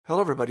Hello,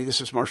 everybody. This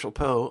is Marshall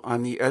Poe.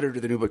 I'm the editor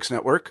of the New Books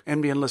Network.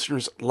 NBN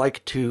listeners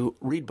like to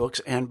read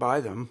books and buy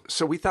them.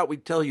 So we thought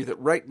we'd tell you that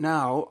right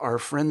now, our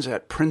friends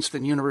at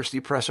Princeton University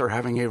Press are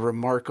having a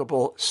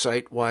remarkable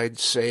site-wide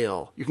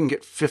sale. You can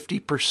get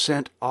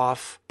 50%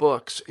 off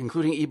books,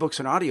 including ebooks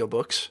and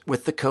audiobooks,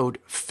 with the code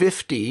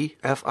 50,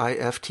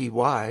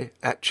 F-I-F-T-Y,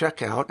 at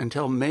checkout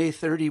until May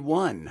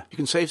 31. You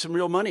can save some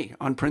real money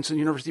on Princeton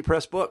University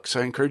Press books.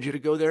 I encourage you to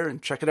go there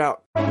and check it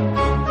out.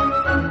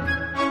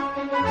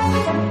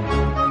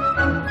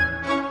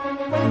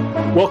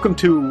 Welcome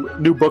to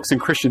New Books in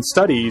Christian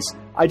Studies.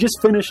 I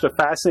just finished a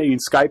fascinating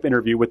Skype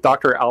interview with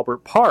Dr.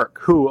 Albert Park,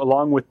 who,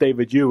 along with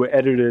David Yu,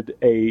 edited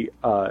a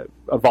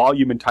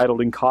volume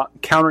entitled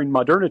Encountering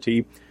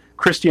Modernity,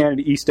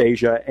 Christianity, East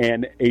Asia,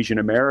 and Asian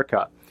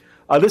America.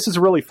 This is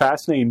a really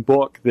fascinating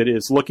book that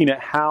is looking at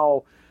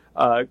how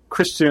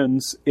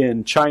Christians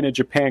in China,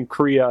 Japan,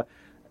 Korea,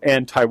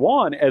 and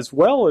Taiwan, as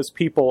well as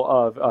people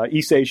of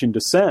East Asian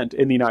descent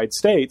in the United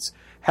States,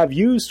 have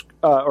used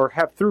or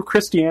have, through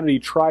Christianity,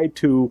 tried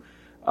to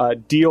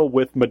deal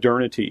with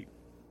modernity,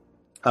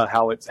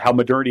 how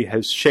modernity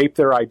has shaped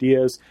their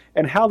ideas,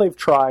 and how they've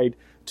tried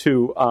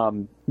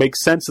to make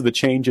sense of the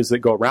changes that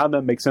go around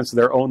them, make sense of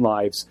their own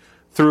lives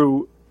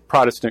through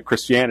Protestant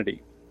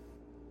Christianity.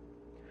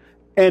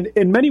 And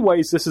in many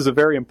ways, this is a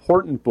very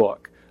important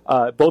book,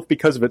 both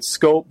because of its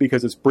scope,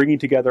 because it's bringing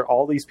together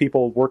all these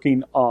people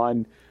working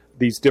on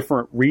these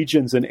different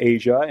regions in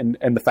Asia,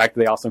 and the fact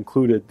that they also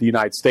included the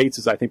United States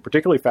is, I think,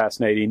 particularly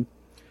fascinating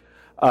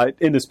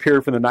in this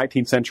period from the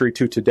 19th century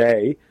to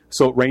today.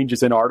 So it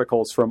ranges in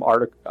articles from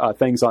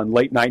things on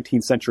late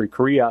 19th century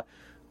Korea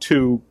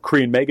to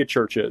Korean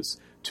megachurches,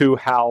 to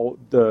how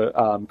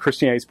the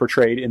Christianity is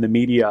portrayed in the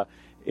media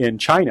in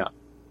China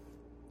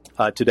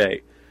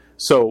today.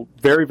 So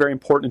very, very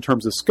important in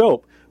terms of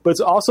scope, but it's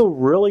also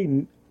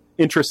really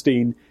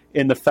interesting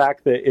in the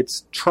fact that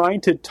it's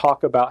trying to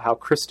talk about how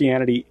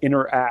Christianity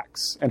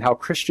interacts and how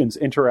Christians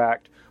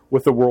interact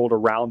with the world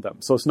around them.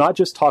 So it's not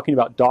just talking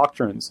about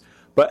doctrines,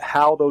 but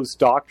how those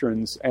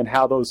doctrines and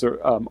how those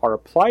are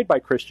applied by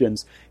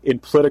Christians in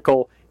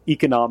political,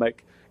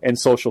 economic, and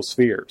social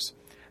spheres.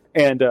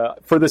 And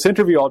for this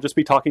interview, I'll just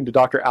be talking to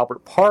Dr.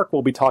 Albert Park.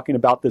 We'll be talking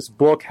about this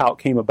book, how it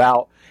came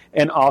about,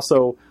 and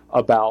also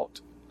about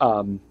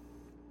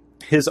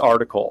his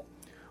article,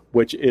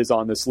 which is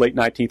on this late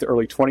 19th,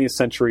 early 20th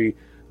century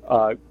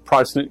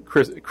Protestant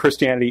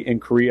Christianity in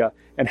Korea,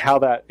 and how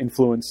that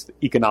influenced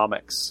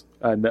economics,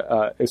 and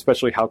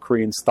especially how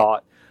Koreans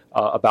thought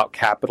about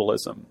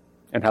capitalism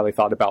and how they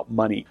thought about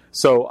money.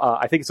 So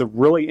I think it's a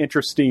really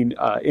interesting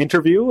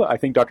interview. I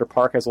think Dr.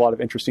 Park has a lot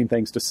of interesting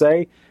things to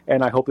say,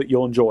 and I hope that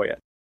you'll enjoy it.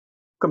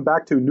 Welcome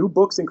back to New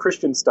Books in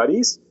Christian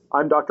Studies.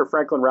 I'm Dr.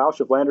 Franklin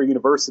Rausch of Lander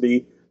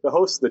University, the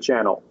host of the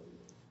channel.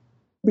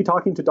 We'll be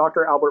talking to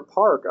Dr. Albert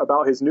Park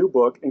about his new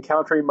book,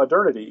 Encountering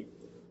Modernity,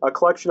 a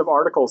collection of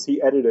articles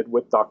he edited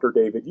with Dr.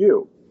 David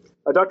Yu.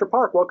 Dr.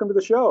 Park, welcome to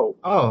the show.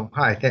 Oh,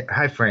 hi.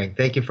 Hi, Frank.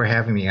 Thank you for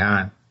having me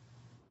on.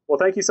 Well,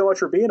 thank you so much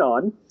for being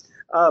on.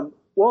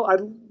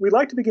 We'd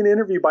like to begin the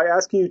interview by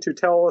asking you to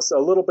tell us a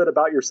little bit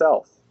about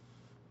yourself.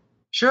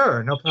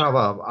 Sure, no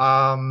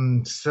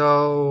problem.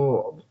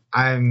 So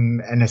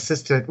I'm an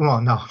assistant. Well,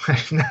 no,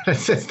 I'm not an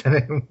assistant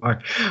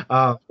anymore.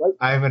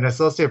 I'm an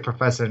associate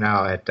professor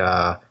now at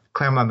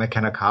Claremont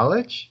McKenna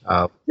College.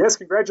 Yes,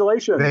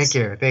 congratulations. Thank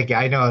you.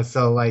 I know.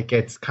 So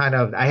it's kind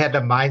of, I had the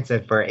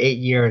mindset for 8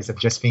 years of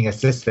just being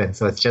assistant,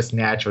 so it's just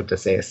natural to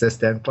say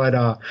assistant.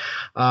 But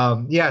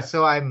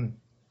so I'm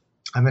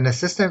an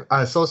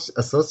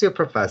associate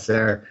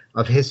professor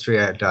of history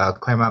at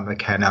Claremont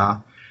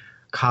McKenna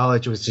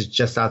College, which is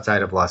just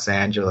outside of Los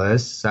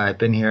Angeles. I've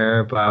been here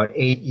about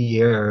 8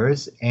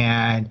 years,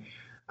 and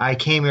I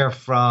came here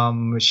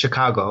from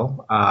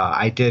Chicago.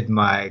 I did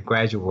my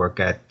graduate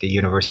work at the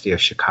University of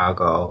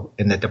Chicago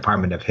in the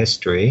Department of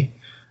History.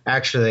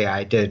 Actually,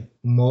 I did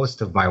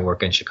most of my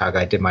work in Chicago.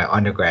 I did my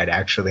undergrad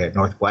actually at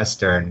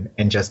Northwestern,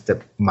 and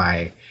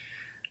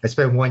I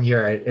spent 1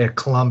 year at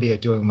Columbia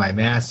doing my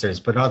master's.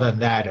 But other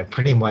than that, I've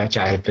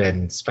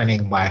been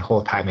spending my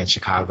whole time in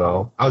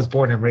Chicago. I was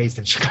born and raised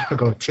in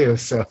Chicago too.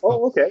 So.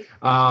 Oh, okay.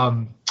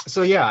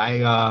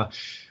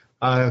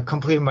 I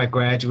completed my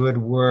graduate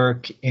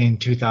work in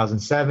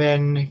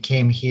 2007,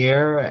 came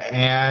here,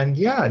 and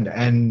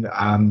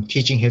I'm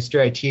teaching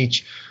history. I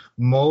teach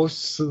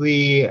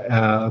mostly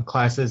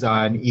classes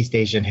on East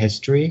Asian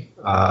history,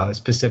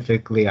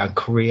 specifically on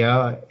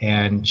Korea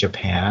and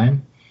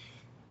Japan.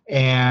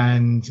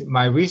 And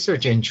my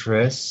research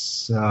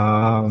interests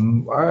are,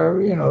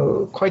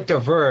 quite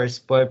diverse,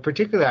 but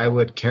particularly I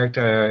would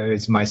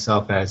characterize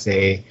myself as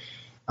a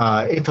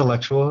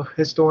intellectual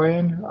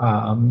historian.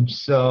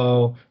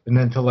 So an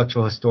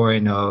intellectual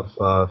historian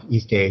of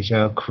East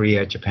Asia,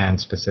 Korea, Japan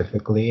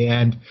specifically.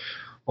 And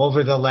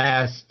over the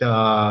last,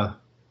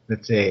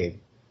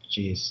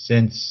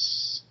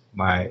 since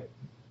my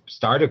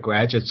start of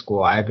graduate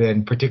school, I've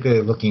been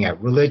particularly looking at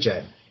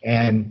religion,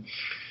 and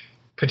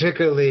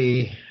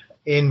particularly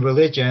in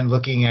religion,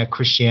 looking at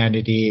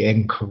Christianity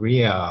in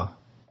Korea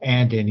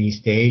and in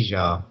East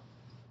Asia.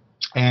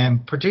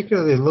 and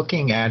particularly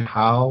looking at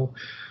how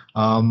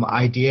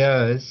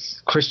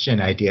ideas, Christian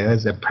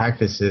ideas and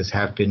practices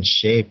have been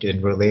shaped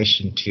in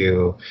relation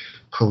to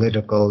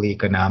political,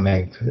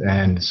 economic,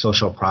 and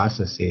social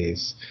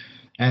processes.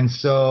 And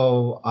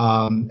so,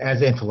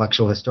 as an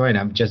intellectual historian,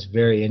 I'm just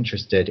very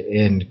interested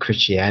in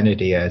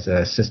Christianity as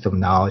a system of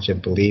knowledge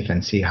and belief,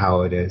 and see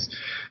how it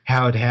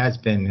has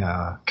been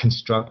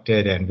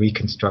constructed and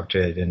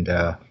reconstructed in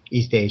the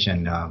East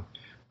Asian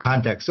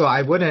context. So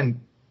I wouldn't,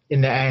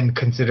 in the end,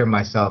 consider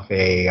myself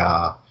a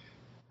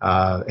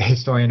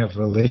historian of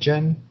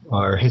religion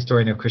or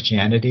historian of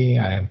Christianity.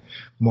 I'm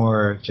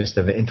more just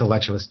of an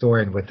intellectual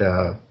historian with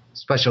a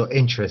special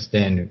interest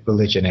in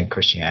religion and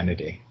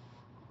Christianity.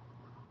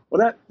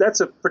 Well, that's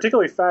a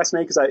particularly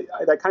fascinating, because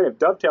that kind of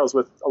dovetails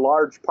with a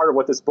large part of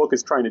what this book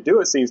is trying to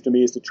do, it seems to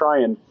me, is to try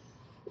and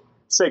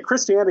say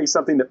Christianity is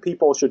something that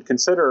people should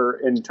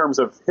consider in terms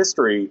of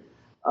history,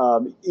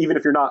 even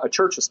if you're not a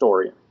church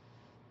historian.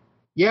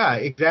 Yeah,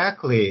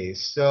 exactly.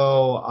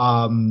 So,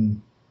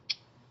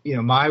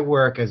 my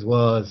work as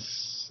well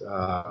as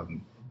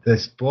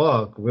this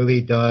book really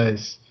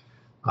does,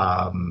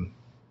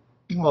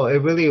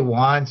 it really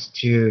wants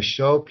to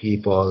show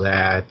people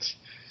that,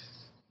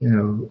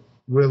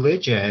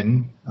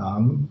 religion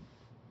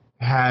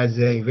has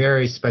a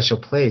very special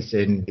place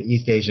in the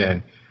East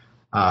Asian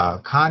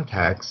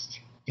context,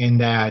 in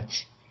that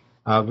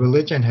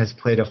religion has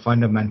played a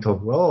fundamental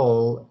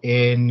role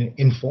in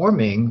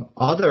informing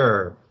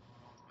other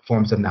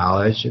forms of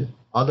knowledge,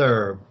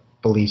 other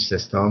belief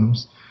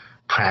systems,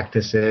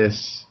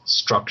 practices,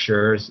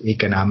 structures,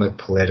 economic,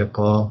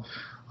 political,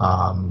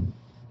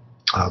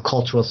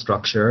 cultural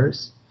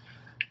structures.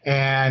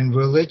 And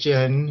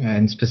religion,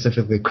 and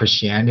specifically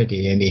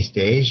Christianity in East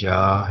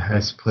Asia,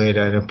 has played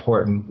an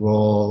important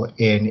role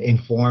in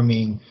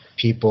informing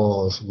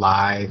people's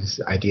lives,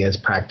 ideas,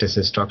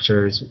 practices,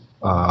 structures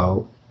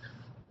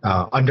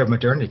under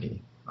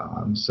modernity.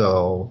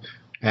 So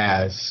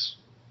as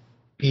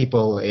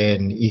people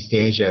in East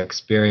Asia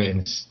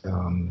experienced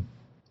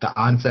the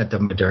onset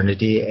of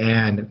modernity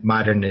and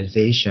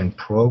modernization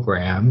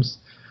programs,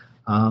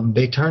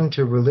 they turned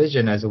to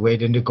religion as a way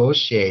to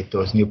negotiate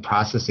those new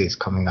processes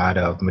coming out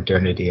of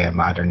modernity and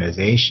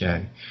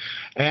modernization.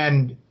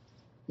 And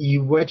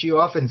what you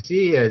often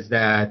see is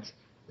that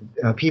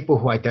people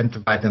who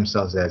identify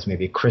themselves as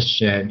maybe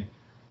Christian,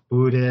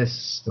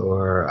 Buddhist,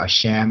 or a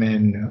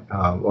shaman,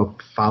 or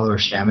follower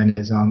of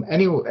shamanism,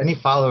 any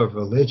follower of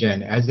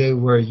religion, as they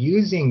were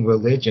using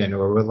religion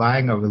or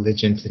relying on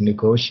religion to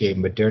negotiate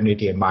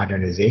modernity and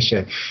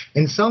modernization,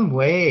 in some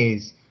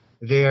ways,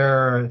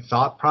 their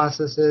thought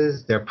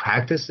processes, their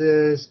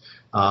practices,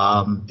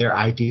 their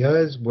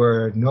ideas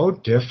were no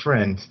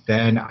different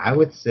than, I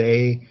would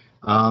say,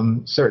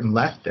 certain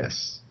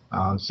leftists,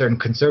 certain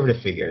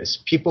conservative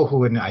figures, people who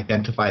wouldn't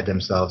identify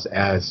themselves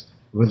as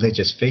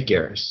religious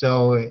figures.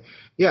 So,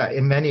 yeah,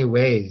 in many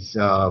ways,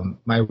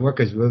 my work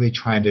is really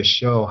trying to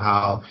show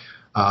how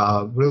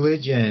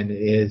religion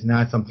is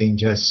not something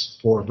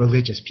just for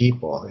religious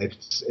people.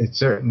 It's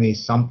certainly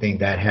something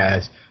that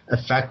has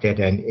affected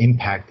and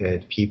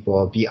impacted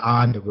people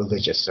beyond the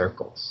religious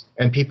circles.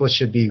 And people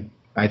should be,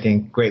 I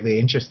think, greatly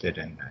interested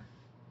in that.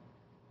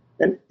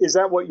 And is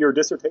that what your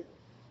dissertation?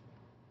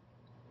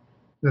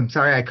 I'm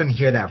sorry, I couldn't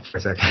hear that for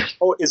a second.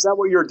 Oh, is that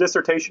what your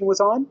dissertation was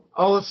on?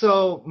 Oh,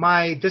 so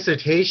my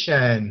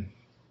dissertation,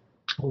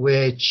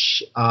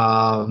 which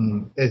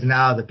is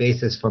now the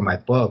basis for my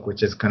book,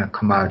 which is going to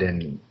come out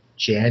in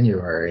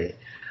January,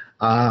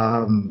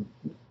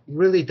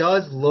 really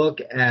does look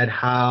at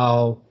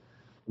how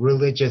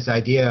religious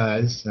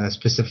ideas,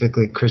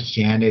 specifically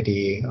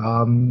Christianity,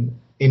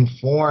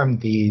 inform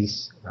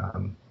these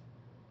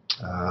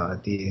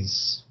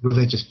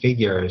religious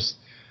figures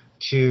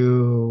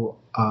to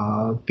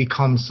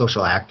become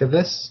social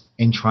activists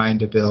in trying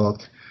to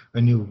build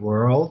a new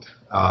world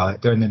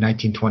during the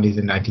 1920s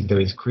and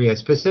 1930s Korea,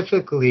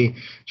 specifically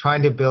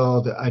trying to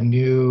build a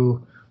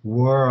new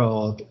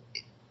world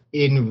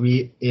in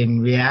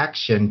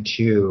reaction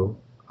to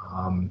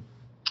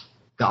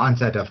the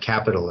onset of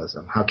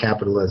capitalism, how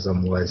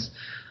capitalism was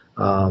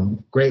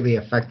greatly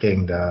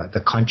affecting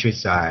the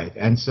countryside.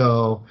 And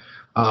so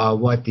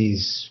what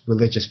these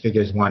religious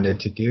figures wanted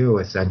to do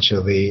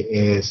essentially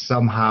is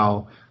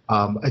somehow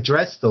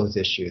address those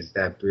issues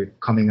that were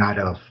coming out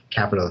of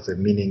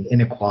capitalism, meaning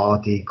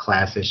inequality,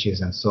 class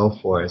issues, and so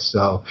forth.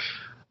 So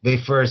they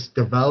first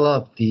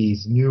developed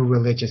these new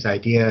religious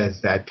ideas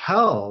that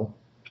tell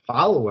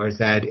followers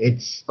that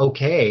it's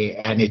okay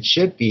and it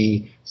should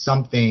be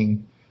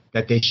something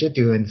that they should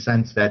do, in the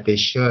sense that they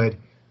should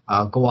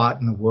go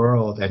out in the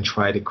world and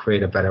try to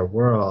create a better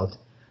world.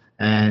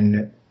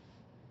 And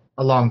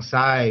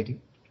alongside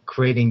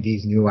creating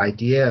these new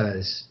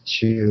ideas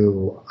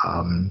to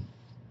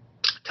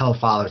tell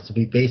followers to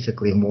be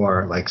basically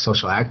more like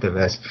social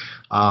activists,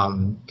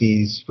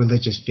 these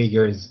religious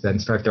figures then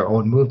start their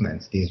own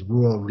movements, these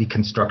rural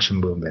reconstruction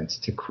movements,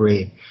 to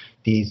create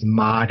these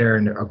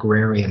modern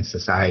agrarian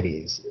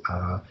societies,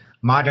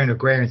 modern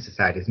agrarian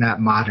societies,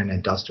 not modern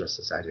industrial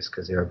societies,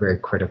 because they were very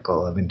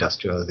critical of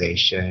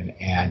industrialization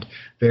and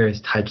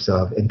various types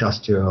of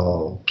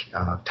industrial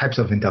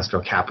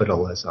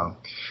capitalism.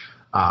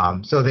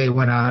 So they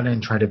went out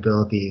and tried to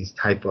build these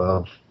type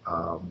of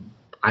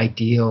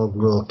ideal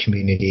rural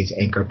communities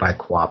anchored by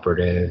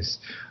cooperatives,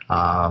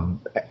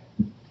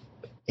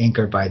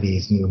 anchored by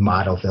these new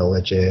model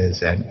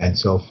villages and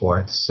so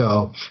forth.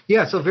 So,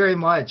 yeah, so very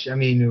much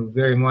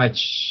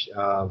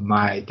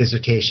my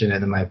dissertation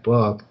and my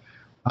book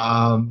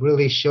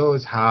really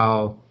shows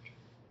how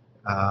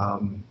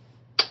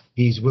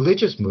these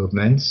religious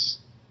movements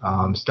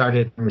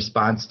started in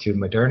response to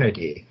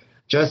modernity,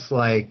 just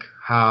like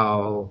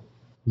how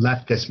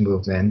leftist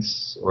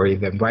movements or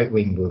even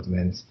right-wing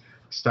movements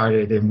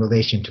started in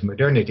relation to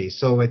modernity.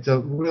 So it's a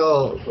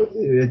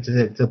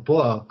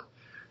book.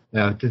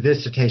 The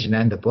dissertation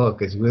and the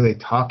book is really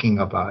talking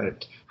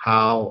about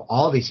how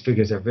all these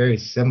figures are very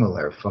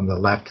similar from the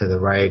left to the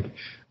right,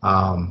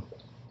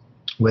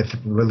 with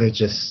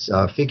religious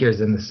figures,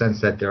 in the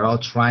sense that they're all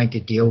trying to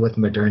deal with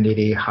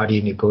modernity. How do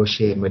you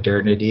negotiate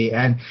modernity?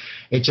 And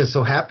it just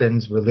so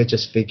happens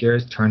religious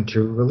figures turn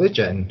to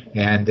religion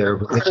and their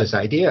religious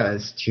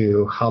ideas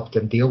to help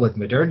them deal with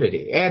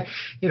modernity. And,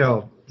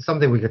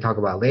 something we could talk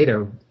about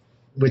later,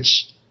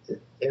 which,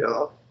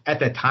 at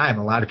that time,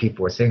 a lot of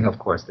people were saying, of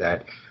course,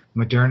 that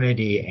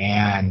modernity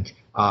and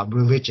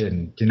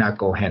religion do not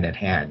go hand in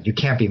hand. You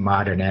can't be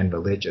modern and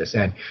religious.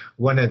 And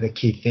one of the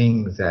key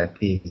things that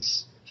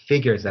these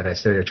figures that I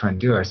started trying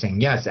to do are saying,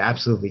 yes,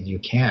 absolutely, you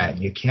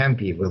can. You can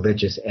be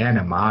religious and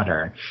a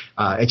modern.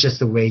 It's just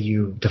the way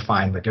you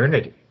define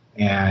modernity.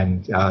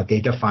 And they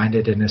defined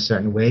it in a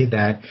certain way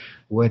that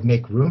would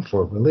make room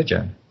for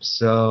religion.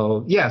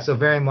 So, so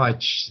very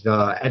much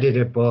the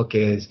edited book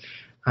is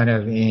kind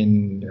of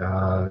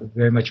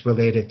very much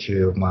related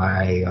to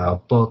my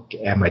book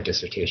and my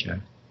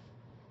dissertation.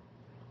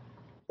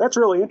 That's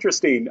really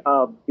interesting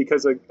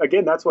because,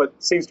 again, that's what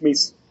seems to me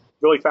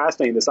really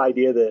fascinating, this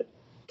idea that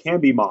can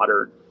be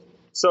modern.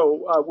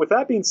 So with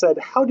that being said,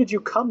 how did you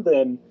come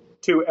then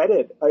to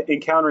edit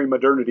Encountering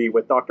Modernity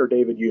with Dr.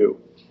 David Yu?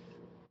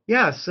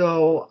 Yeah,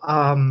 so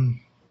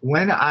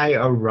when I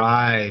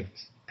arrived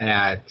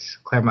at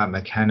Claremont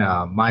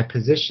McKenna, my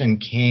position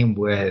came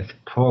with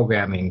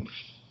programming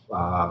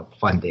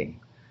funding.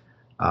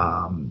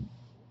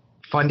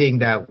 Funding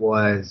that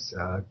was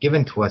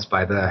given to us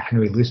by the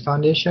Henry Luce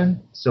Foundation.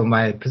 So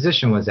my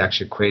position was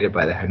actually created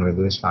by the Henry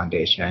Luce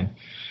Foundation.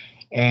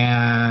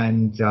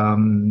 And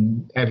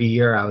every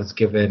year I was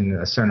given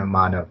a certain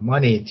amount of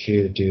money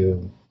to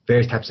do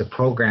various types of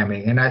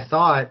programming. And I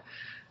thought,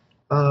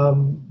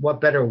 what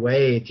better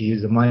way to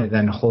use the money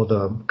than hold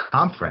a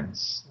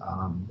conference?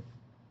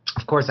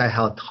 Of course, I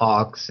held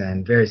talks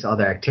and various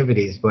other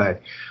activities,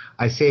 but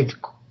I saved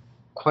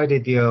quite a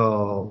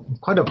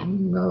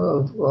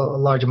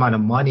large amount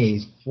of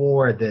money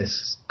for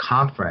this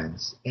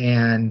conference.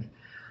 And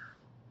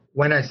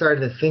when I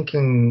started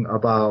thinking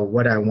about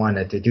what I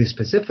wanted to do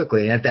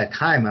specifically, at that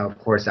time, of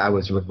course, I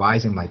was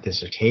revising my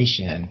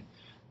dissertation,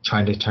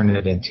 trying to turn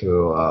it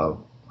into a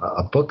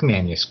book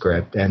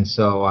manuscript. And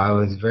so I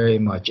was very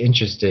much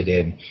interested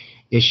in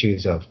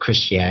issues of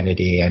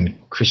Christianity and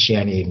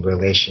Christianity in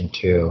relation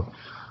to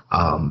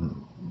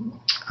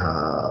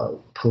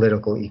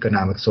political,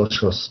 economic,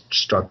 social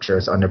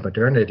structures under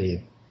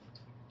modernity.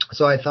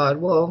 So I thought,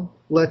 well,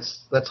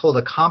 let's hold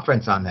a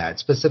conference on that.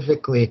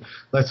 Specifically,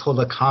 let's hold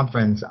a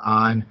conference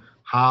on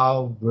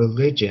how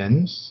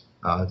religions,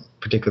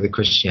 particularly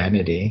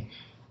Christianity,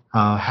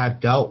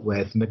 have dealt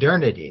with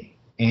modernity,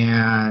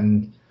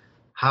 and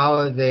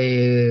how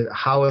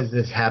did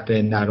this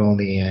happen not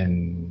only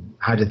in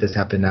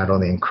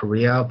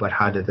Korea, but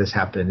how did this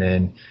happen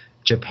in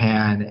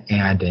Japan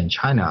and in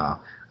China?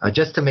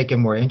 Just to make it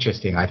more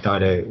interesting, I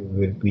thought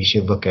we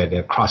should look at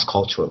it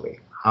cross-culturally,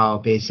 how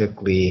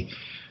basically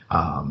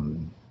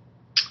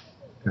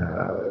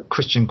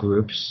Christian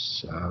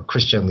groups,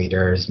 Christian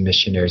leaders,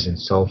 missionaries, and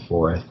so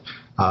forth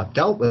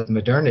dealt with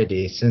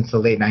modernity since the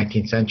late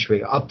 19th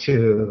century up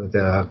to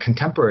the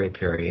contemporary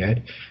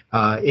period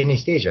in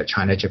East Asia,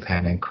 China,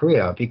 Japan, and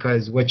Korea.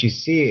 Because what you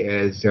see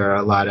is there are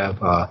a lot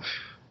of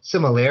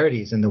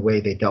similarities in the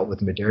way they dealt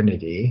with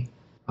modernity,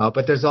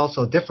 but there's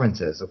also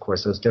differences. Of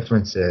course, those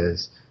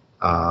differences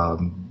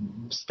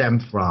stem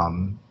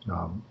from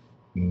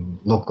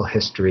local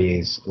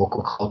histories,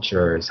 local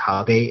cultures,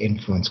 how they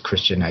influence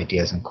Christian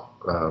ideas and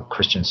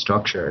Christian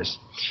structures.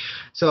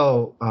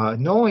 So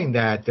knowing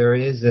that there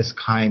is this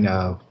kind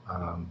of,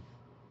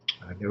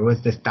 there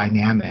was this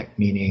dynamic,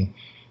 meaning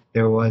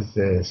there was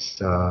this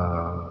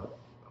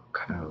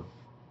kind of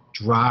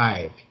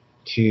drive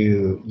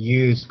to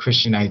use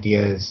Christian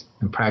ideas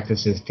and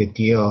practices to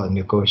deal and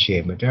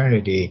negotiate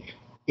modernity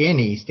in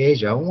East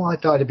Asia, well, I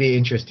thought it'd be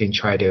interesting to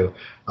try to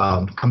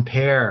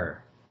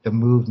compare the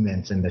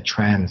movements and the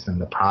trends and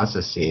the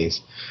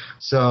processes.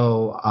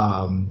 So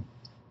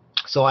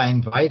I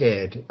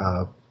invited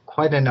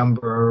quite a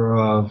number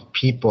of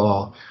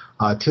people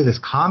to this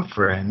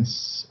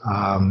conference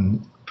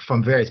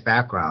from various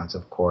backgrounds,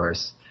 of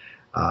course.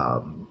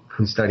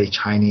 who study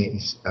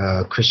Chinese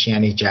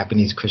Christianity,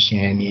 Japanese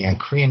Christianity, and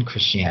Korean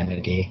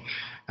Christianity.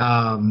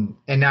 And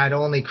not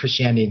only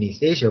Christianity in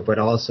East Asia, but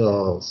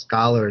also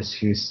scholars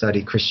who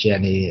study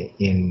Christianity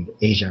in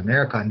Asia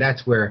America. And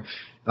that's where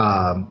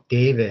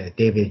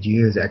David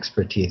Yu's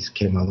expertise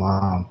came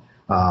along.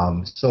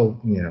 So,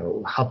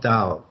 helped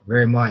out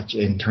very much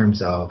in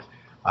terms of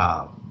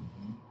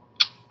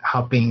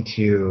helping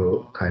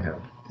to kind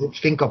of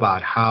think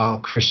about how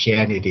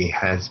Christianity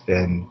has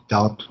been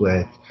dealt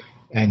with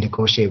and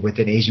negotiated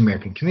within Asian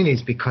American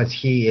communities, because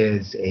he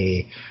is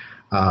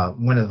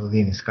one of the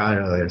leading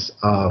scholars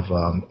of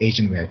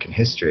Asian American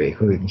history.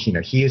 Who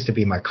he used to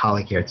be my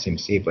colleague here at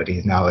CMC, but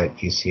he's now at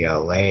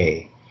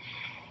UCLA.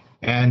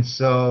 And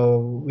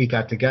so we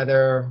got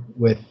together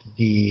with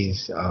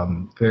these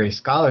various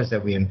scholars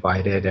that we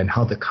invited and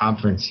held a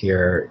conference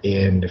here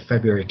in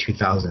February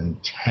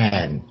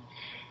 2010.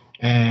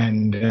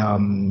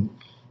 And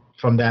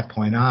from that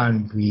point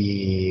on,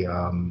 we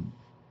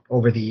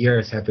over the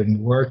years have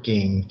been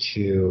working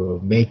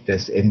to make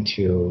this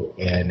into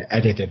an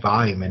edited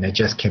volume, and it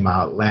just came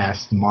out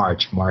last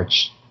March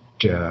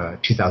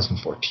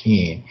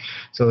 2014.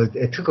 So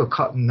it took a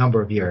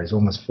number of years,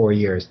 almost 4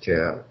 years,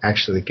 to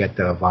actually get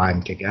the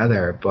volume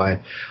together.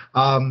 But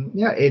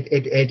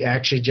it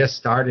actually just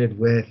started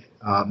with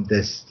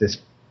this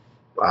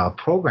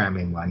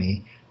programming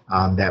money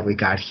that we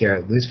got here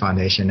at Luz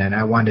Foundation, and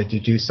I wanted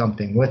to do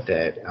something with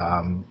it.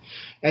 And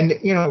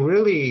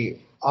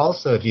really,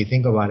 also, if you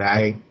think about it,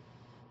 I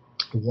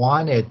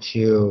wanted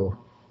to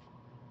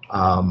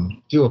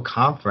do a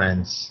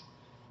conference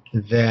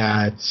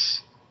that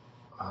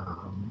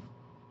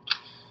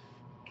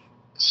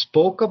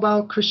spoke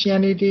about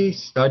Christianity,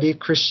 studied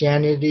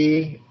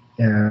Christianity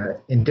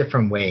in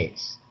different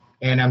ways.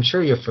 And I'm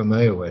sure you're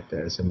familiar with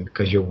this,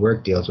 because your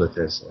work deals with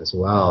this as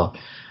well.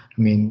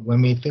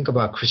 When we think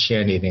about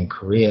Christianity in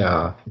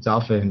Korea, it's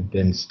often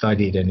been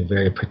studied in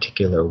very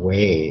particular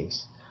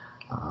ways.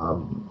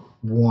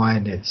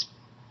 One, it's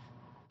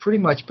pretty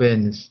much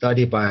been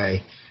studied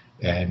by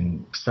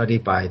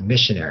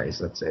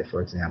missionaries, let's say,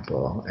 for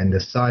example, and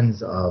the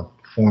sons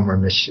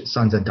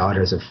and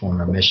daughters of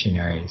former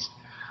missionaries.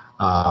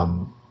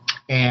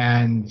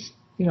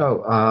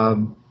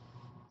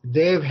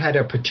 They've had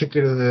a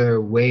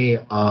particular way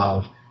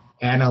of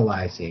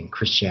analyzing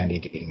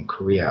Christianity in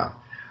Korea.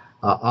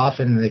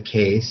 Often in the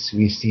case,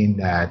 we've seen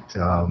that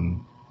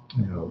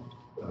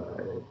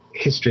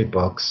history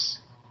books,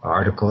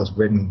 articles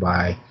written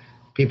by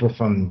people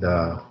from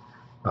the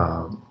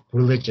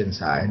religion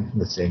side,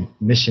 let's say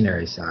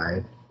missionary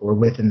side, or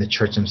within the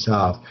church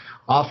themselves,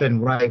 often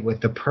write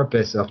with the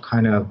purpose of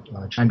kind of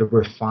trying to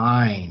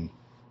refine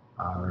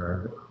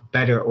or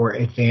better or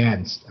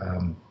advance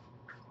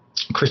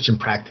Christian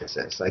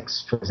practices. Like,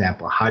 for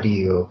example, how do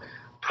you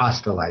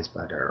proselytize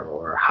better,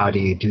 or how do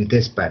you do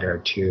this better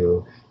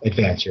to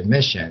advance your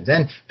missions?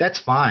 And that's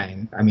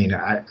fine.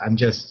 I'm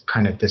just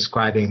kind of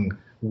describing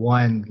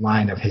one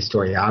line of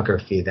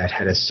historiography that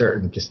had a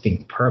certain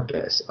distinct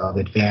purpose of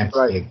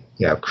advancing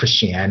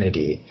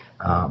Christianity.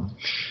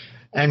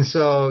 And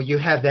so you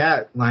have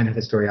that line of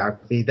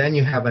historiography. Then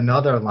you have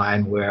another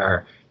line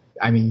where,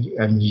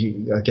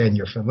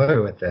 you're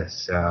familiar with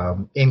this.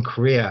 In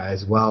Korea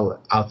as well,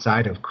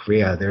 outside of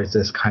Korea, there's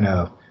this kind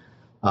of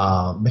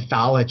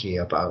mythology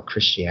about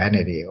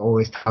Christianity,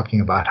 always talking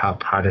about how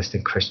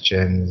Protestant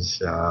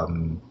Christians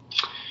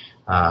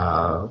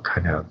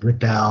kind of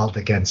rebelled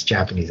against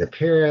Japanese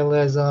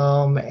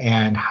imperialism,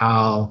 and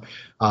how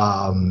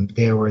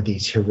there were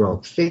these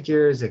heroic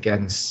figures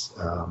against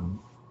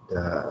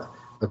the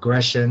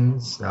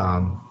aggressions,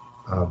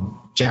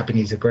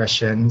 Japanese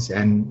aggressions,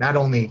 and not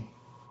only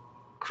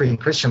Korean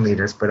Christian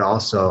leaders, but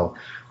also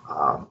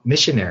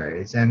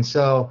missionaries. And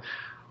so,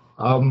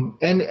 and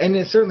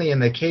it's certainly in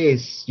the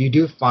case, you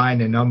do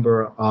find a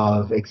number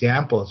of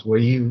examples where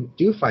you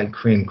do find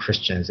Korean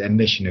Christians and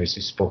missionaries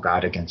who spoke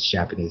out against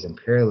Japanese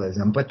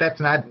imperialism, but that's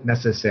not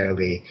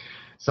necessarily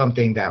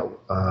something that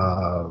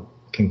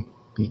can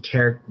be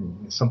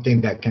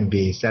something that can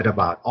be said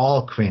about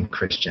all Korean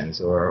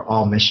Christians or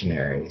all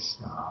missionaries.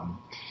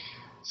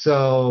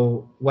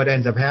 So what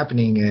ends up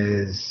happening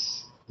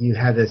is you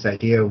have this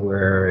idea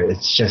where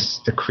it's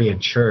just the Korean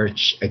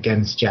church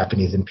against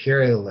Japanese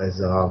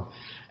imperialism,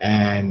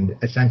 and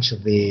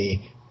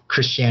essentially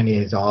Christianity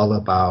is all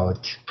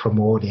about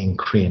promoting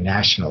Korean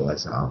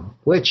nationalism,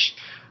 which,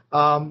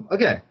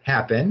 again,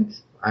 happened.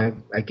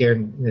 I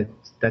guarantee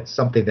that's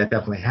something that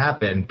definitely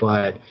happened,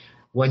 but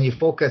when you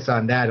focus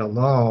on that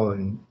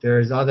alone,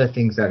 there's other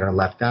things that are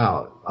left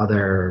out,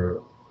 other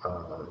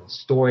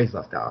stories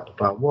left out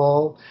about,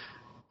 well,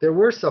 there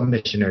were some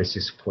missionaries who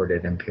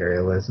supported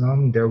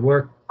imperialism. There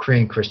were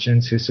Korean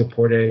Christians who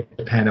supported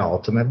Japan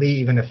ultimately.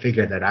 Even a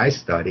figure that I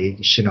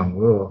studied, Shin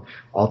Woo,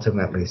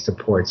 ultimately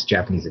supports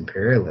Japanese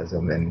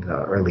imperialism in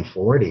the early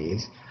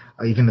 40s,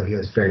 even though he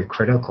was very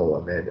critical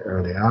of it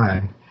early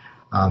on.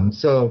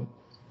 So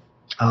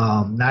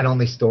not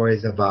only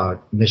stories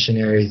about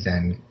missionaries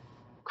and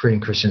Korean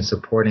Christians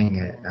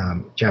supporting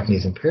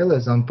Japanese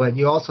imperialism, but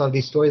you also have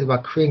these stories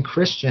about Korean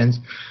Christians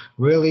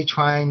really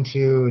trying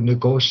to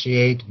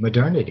negotiate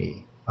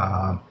modernity,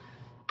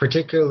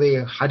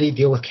 particularly how do you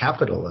deal with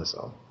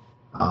capitalism?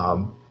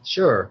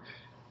 Sure,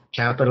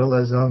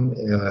 capitalism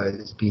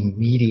is being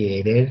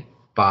mediated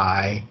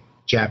by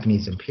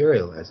Japanese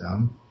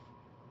imperialism,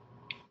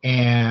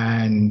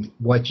 and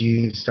what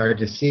you started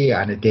to see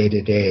on a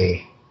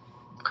day-to-day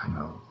kind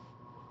of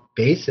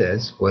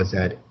basis was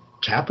that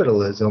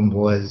capitalism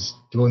was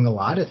doing a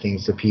lot of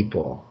things to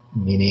people,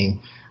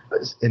 meaning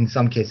in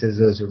some cases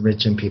it was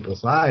enriching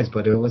people's lives,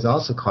 but it was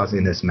also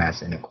causing this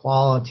mass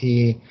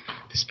inequality,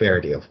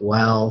 disparity of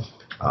wealth,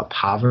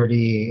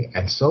 poverty,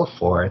 and so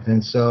forth.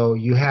 And so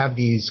you have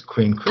these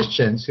Korean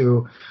Christians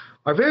who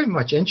are very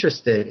much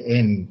interested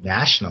in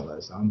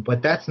nationalism,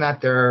 but that's not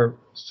their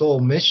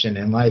sole mission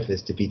in life,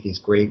 is to be these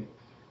great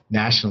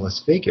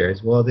nationalist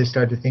figures. Well, they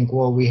start to think,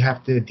 well, we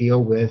have to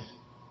deal with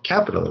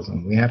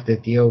capitalism. We have to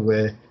deal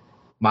with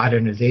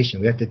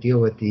modernization. We have to deal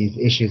with these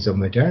issues of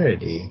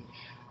modernity.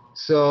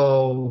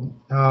 So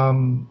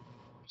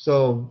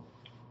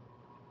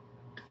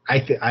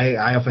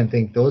I often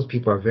think those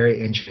people are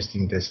very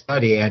interesting to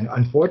study. And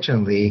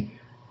unfortunately,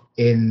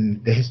 in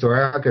the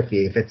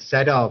historiography, if it's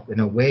set up in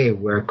a way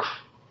where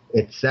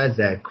it says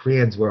that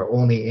Koreans were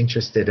only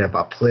interested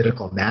about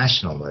political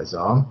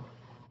nationalism,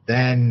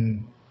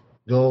 then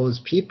those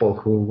people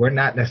who were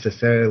not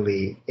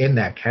necessarily in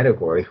that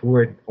category, who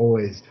were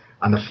always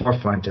on the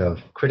forefront of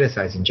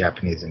criticizing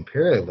Japanese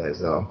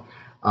imperialism,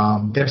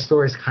 their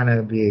stories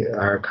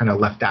are kind of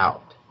left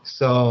out.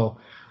 So,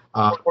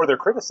 or they're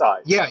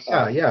criticized.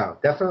 Yeah,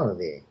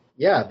 definitely.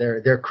 Yeah,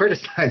 they're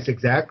criticized,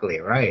 exactly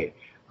right.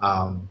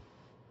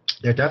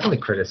 They're definitely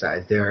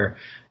criticized. They're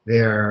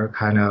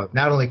kind of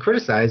not only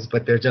criticized,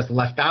 but they're just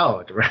left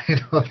out,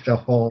 right, of the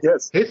whole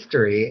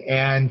history.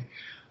 And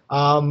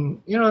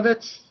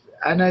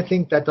and I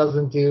think that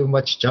doesn't do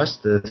much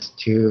justice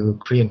to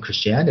Korean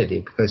Christianity,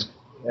 because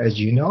as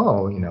you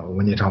know,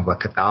 when you're talking about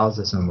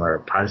Catholicism or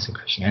Protestant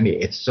Christianity,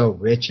 it's so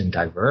rich and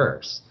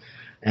diverse.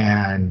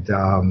 And,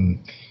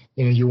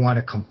 you want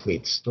a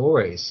complete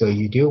story. So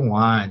you do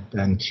want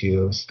them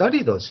to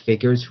study those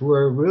figures who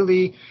are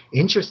really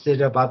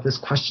interested about this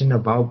question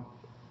about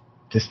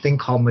this thing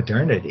called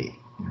modernity,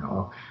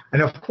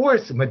 And of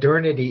course,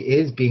 modernity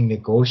is being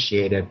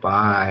negotiated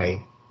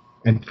by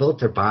and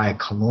filtered by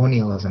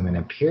colonialism and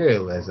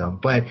imperialism.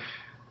 But,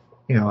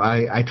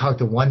 I talked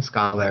to one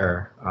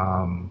scholar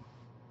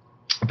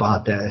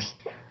about this,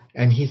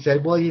 and he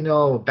said,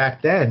 well,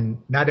 back then,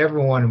 not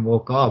everyone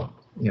woke up.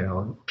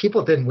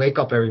 People didn't wake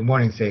up every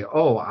morning and say,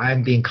 oh,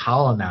 I'm being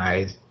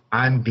colonized.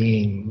 I'm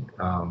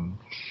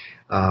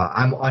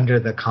under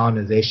the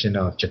colonization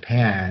of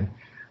Japan.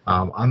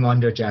 I'm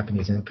under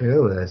Japanese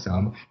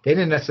imperialism. They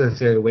didn't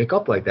necessarily wake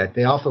up like that.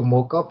 They often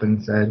woke up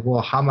and said,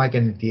 well, how am I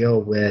going to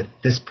deal with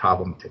this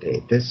problem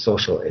today, this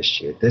social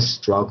issue, this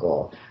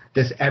struggle,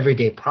 this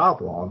everyday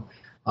problem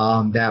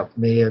that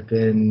may have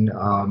been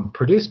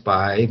produced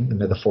by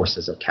the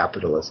forces of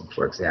capitalism,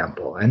 for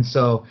example. And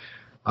so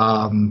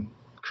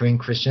Korean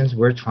Christians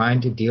were trying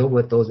to deal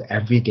with those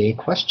everyday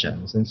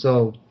questions. And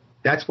so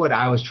that's what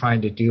I was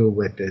trying to do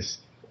with this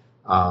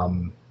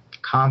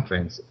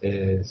conference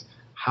is,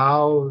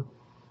 how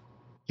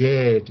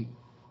did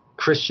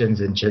Christians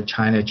in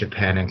China,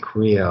 Japan, and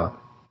Korea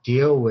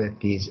deal with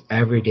these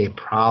everyday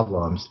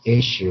problems,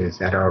 issues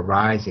that are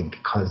arising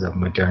because of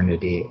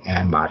modernity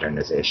and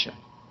modernization?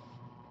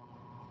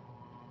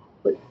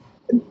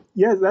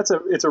 Yeah,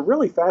 it's a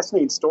really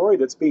fascinating story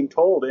that's being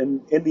told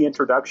in the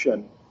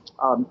introduction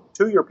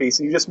to your piece.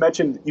 And you just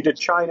mentioned you did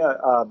China,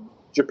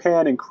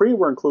 Japan, and Korea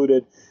were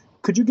included.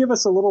 Could you give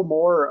us a little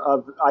more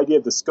of idea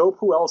of the scope?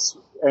 Who else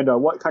and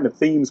what kind of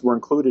themes were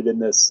included in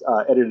this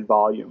edited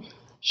volume?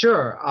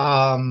 Sure.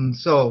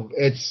 So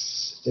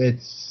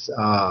it's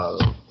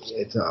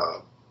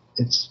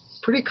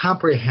pretty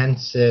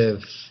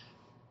comprehensive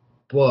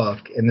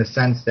book in the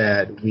sense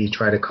that we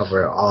try to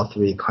cover all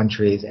three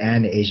countries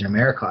and Asian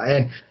America,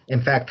 and in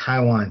fact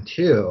Taiwan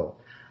too.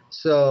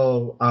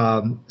 So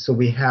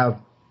we have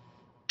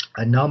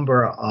a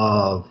number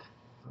of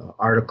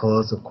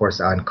articles, of course,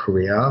 on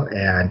Korea,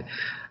 and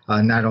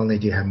not only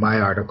do you have my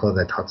article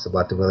that talks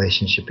about the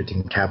relationship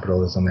between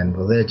capitalism and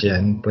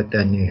religion, but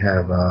then you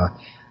have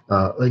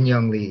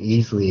Eun-Young Lee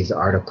Easley's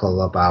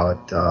article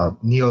about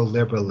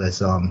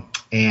neoliberalism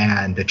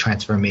and the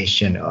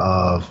transformation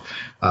of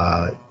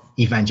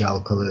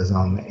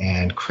evangelicalism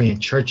and Korean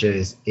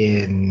churches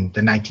in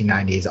the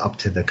 1990s up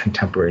to the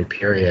contemporary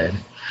period.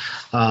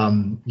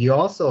 You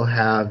also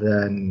have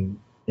in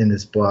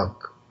this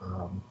book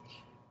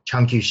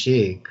Chang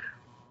Kyu-sik,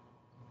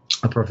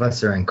 a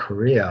professor in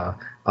Korea,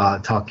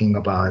 talking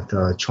about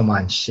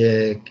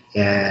Choman-sik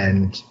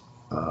and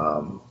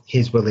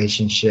his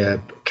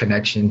relationship,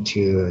 connection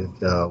to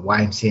the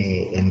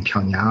YMCA in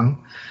Pyongyang,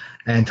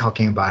 and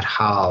talking about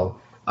how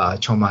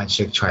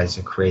Choman-sik tries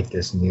to create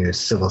this new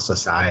civil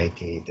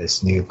society,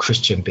 this new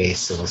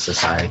Christian-based civil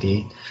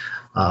society.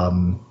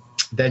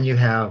 Then you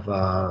have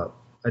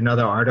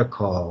another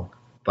article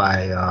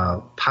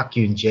by Park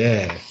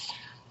Yun-jae,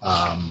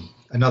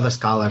 another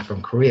scholar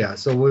from Korea.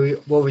 So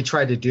what we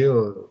tried to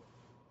do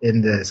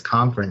in this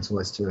conference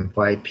was to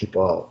invite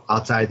people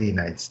outside the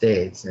United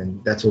States,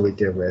 and that's what we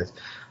did with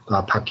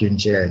Park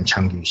Yun-jae and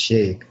Chang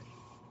Yu-shik.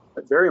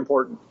 That's very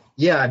important.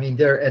 Yeah, I mean,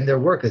 their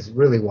work is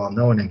really well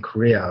known in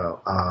Korea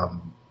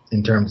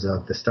in terms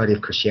of the study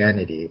of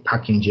Christianity.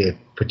 Park Yun-jae,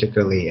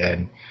 particularly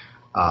in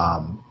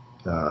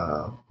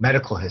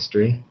medical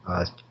history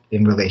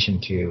in relation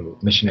to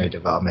missionary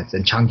developments,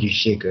 and Chang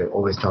Yu-shik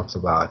always talks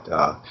about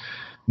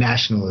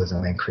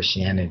nationalism and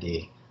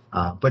Christianity,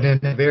 but in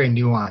a very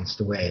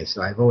nuanced way.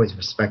 So I've always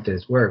respected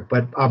his work.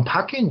 But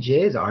Park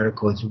Yun-jae's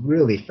article is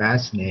really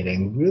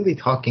fascinating, really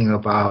talking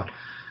about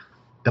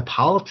the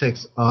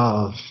politics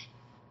of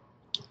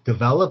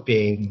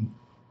developing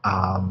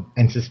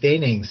and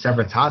sustaining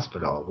Severance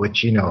Hospital,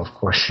 which, of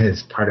course,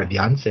 is part of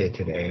Yonsei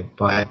today.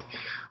 But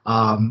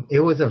it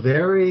was a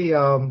very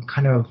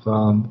kind of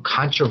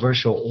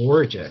controversial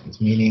origins,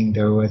 meaning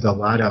there was a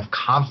lot of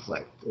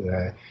conflict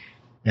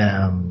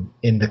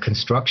in the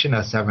construction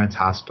of Severance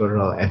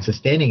Hospital and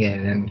sustaining it.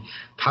 And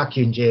Park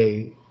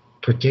Yun-jae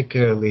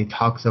particularly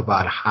talks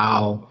about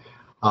how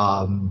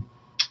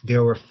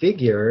there were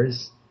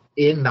figures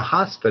in the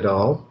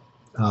hospital,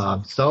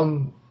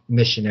 some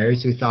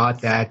missionaries who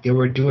thought that they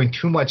were doing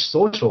too much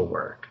social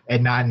work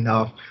and not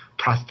enough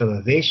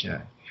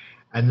proselytization.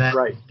 And then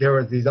there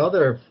were these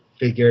other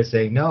figures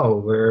saying,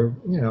 no,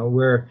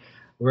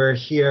 we're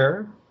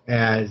here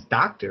as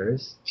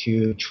doctors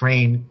to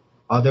train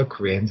other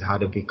Koreans how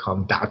to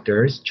become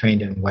doctors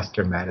trained in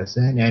Western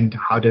medicine,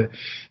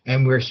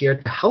 and we're here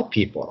to help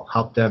people,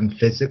 help them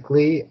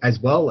physically as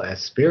well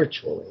as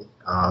spiritually,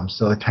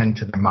 so attend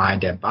to their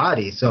mind and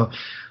body. So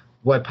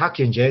what Park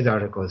Yun-jae's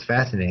article is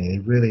fascinating.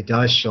 It really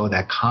does show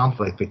that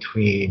conflict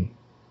between,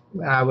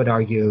 I would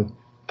argue,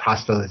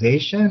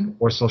 proselytization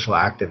or social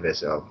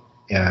activism,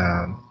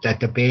 that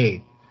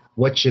debate,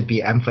 what should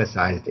be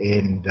emphasized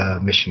in the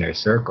missionary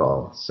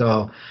circle.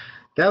 So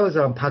that was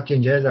Park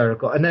Yun-jae's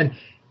article. And then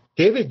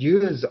David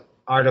Yu's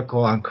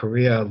article on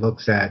Korea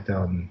looks at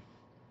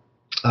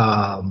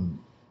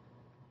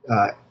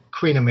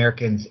Korean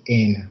Americans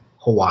in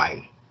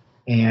Hawaii,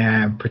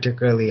 and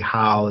particularly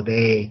how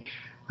they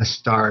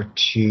start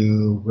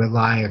to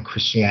rely on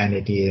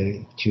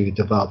Christianity to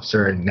develop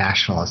certain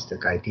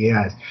nationalistic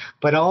ideas,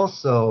 but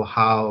also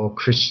how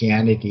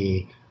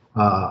Christianity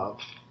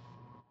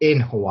in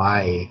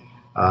Hawaii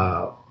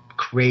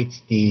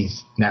creates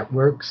these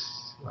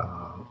networks,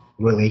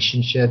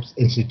 relationships,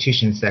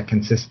 institutions that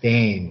can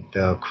sustain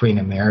the Korean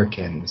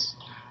Americans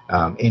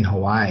in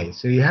Hawaii.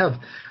 So you have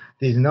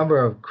these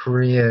number of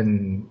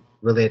Korean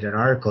related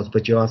articles,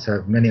 but you also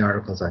have many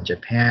articles on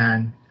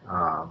Japan,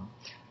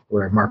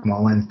 where Mark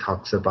Mullins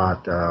talks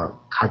about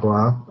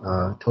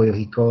Kagawa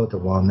Toyohiko, the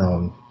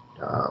well-known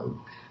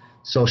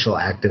social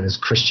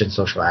activist, Christian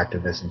social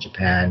activist in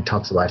Japan,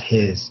 talks about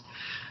his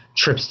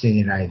trips to the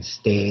United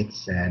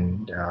States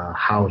and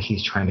how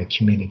he's trying to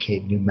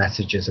communicate new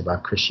messages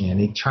about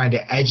Christianity, trying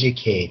to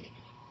educate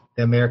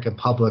the American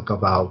public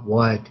about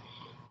what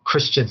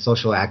Christian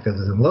social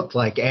activism looked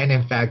like, and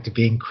in fact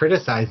being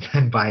criticized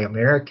then by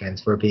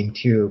Americans for being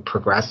too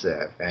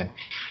progressive, and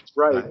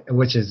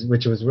which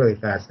was really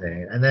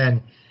fascinating. And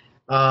then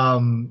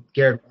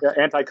Garrett,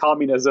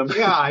 anti-communism.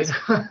 Yeah, I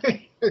know.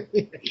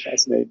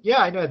 Fascinating. Yeah,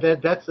 I know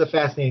that's the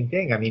fascinating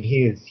thing. I mean,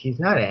 he's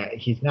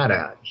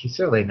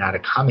certainly not a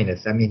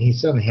communist. I mean, he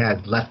certainly has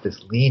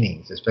leftist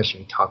leanings,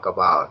 especially when you talk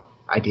about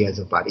ideas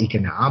about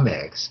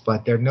economics.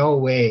 But there's no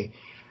way.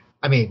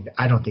 I mean,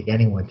 I don't think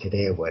anyone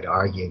today would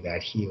argue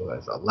that he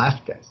was a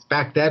leftist.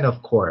 Back then,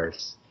 of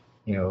course,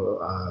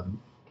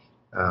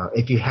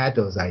 if you had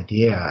those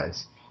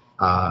ideas,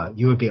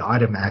 you would be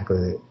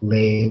automatically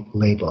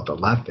labeled a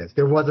leftist.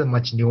 There wasn't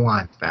much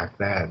nuance back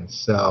then.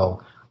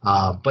 So,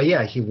 but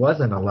yeah, he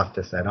wasn't a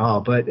leftist at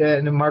all. But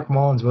and Mark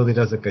Mullins really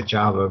does a good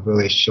job of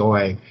really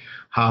showing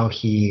how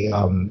he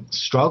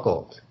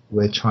struggled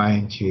with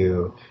trying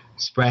to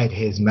spread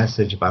his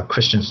message about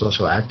Christian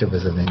social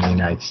activism in the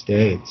United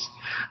States.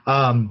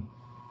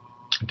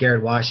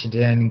 Garrett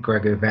Washington,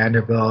 Gregory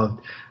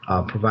Vanderbilt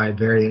provide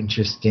very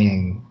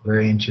interesting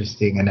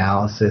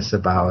analysis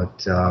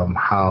about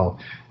how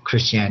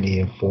Christianity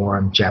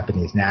informed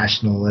Japanese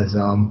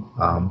nationalism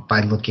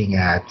by looking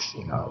at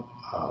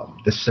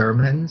the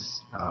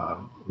sermons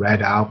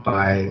read out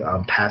by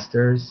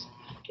pastors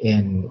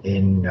in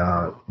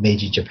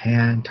Meiji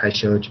Japan,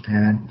 Taisho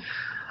Japan,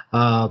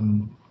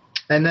 and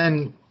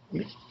then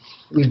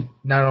we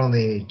not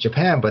only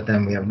Japan, but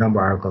then we have a number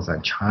of articles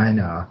on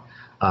China.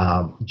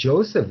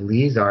 Joseph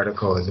Lee's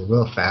article is a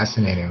real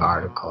fascinating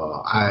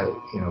article.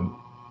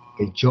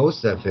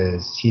 Joseph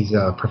he's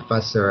a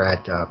professor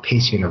at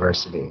Pace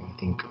University, I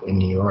think, in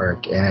New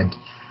York, and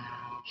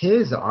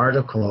his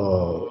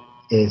article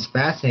is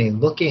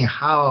fascinating, looking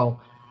how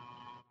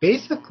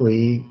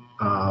basically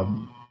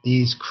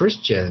these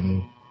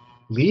Christian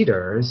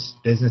leaders,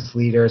 business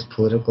leaders,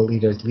 political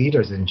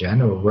leaders in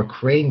general, were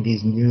creating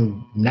these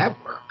new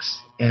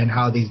networks, and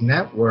how these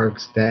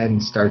networks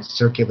then start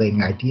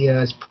circulating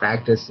ideas,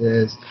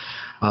 practices,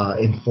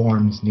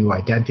 informs new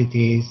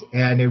identities.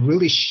 And it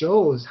really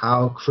shows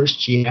how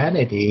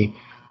Christianity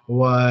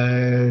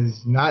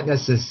was not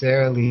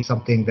necessarily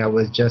something that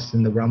was just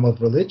in the realm of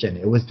religion.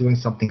 It was doing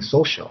something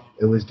social.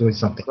 It was doing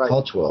something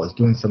cultural. It was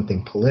doing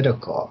something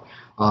political.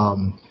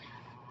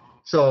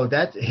 So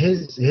that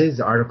his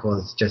article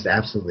is just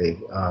absolutely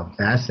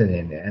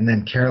fascinating. And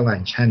then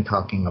Caroline Chen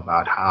talking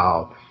about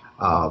how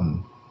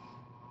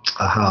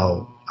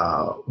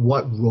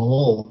what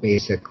role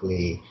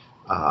basically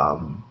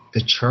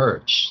the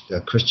church,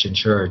 the Christian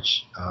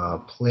church,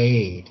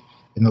 played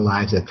in the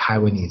lives of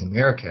Taiwanese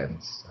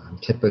Americans,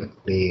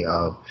 typically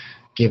of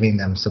giving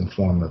them some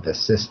form of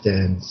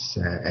assistance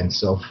and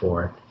so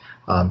forth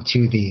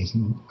to these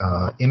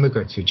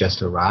immigrants who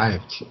just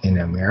arrived in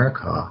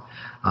America.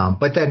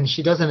 But then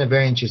she does it in a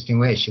very interesting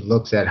way. She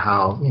looks at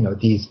how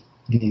these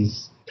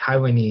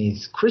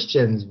Taiwanese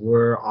Christians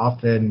were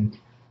often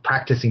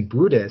practicing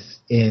Buddhists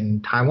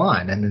in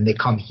Taiwan, and then they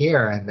come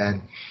here and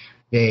then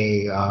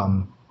they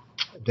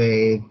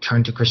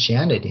turn to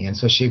Christianity. And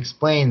so she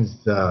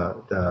explains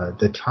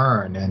the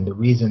turn and the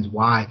reasons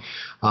why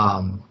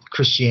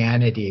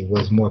Christianity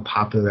was more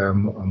popular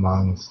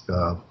amongst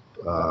the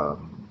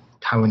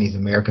Taiwanese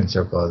American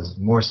circles,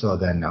 more so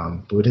than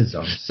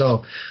Buddhism.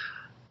 So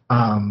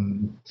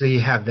you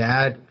have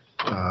that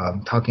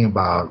talking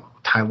about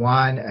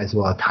Taiwan as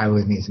well as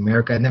Taiwanese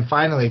America. And then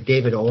finally,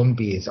 David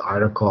Ownby's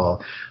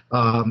article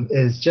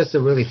is just a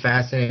really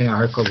fascinating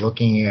article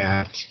looking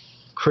at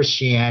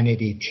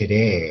Christianity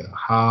today,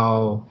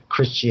 how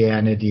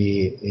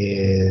Christianity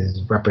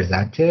is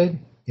represented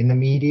in the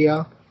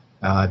media,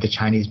 the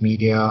Chinese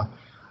media.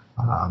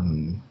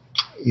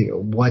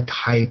 What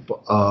type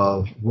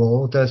of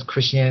role does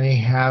Christianity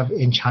have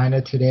in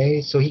China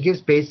today? So he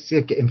gives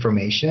basic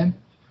information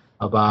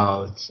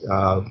about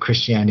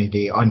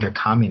Christianity under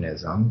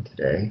communism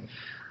today.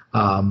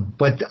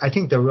 But I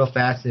think the real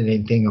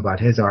fascinating thing about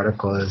his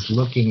article is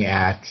looking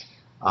at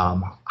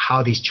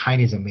how these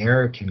Chinese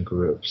American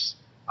groups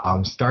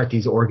start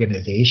these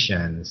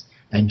organizations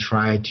and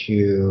try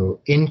to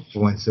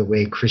influence the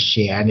way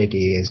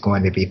Christianity is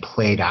going to be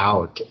played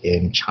out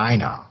in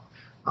China.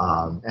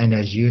 And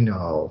as you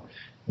know,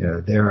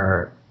 there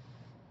are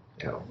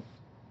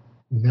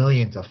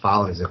millions of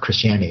followers of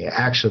Christianity.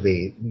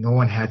 Actually, no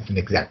one has an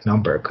exact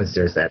number because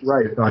there's that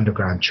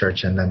underground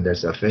church and then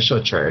there's the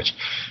official church.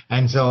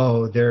 And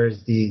so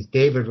there's these,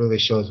 David really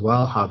shows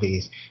well how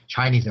these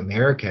Chinese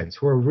Americans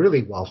who are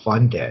really well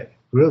funded,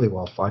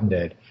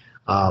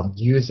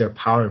 use their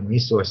power and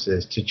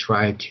resources to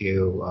try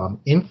to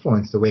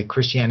influence the way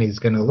Christianity is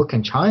going to look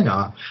in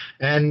China.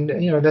 And,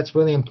 that's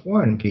really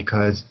important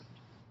because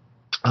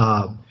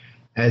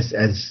as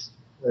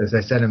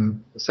I said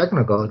a second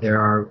ago, there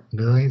are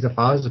millions of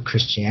followers of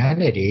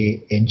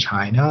Christianity in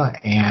China,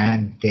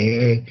 and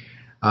they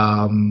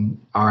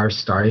are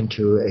starting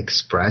to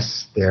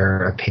express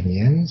their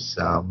opinions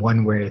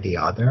one way or the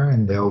other,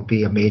 and there will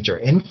be a major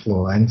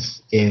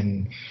influence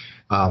in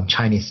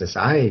Chinese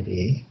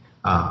society.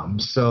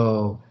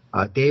 So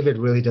David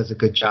really does a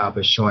good job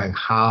of showing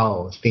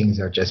how things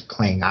are just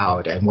playing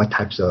out and what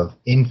types of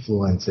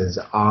influences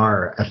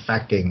are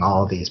affecting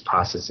all these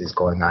processes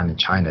going on in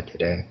China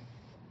today.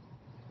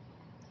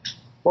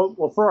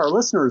 Well, for our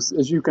listeners,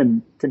 as you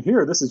can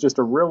hear, this is just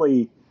a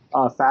really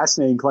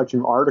fascinating collection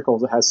of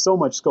articles. It has so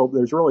much scope.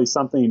 There's really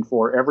something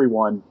for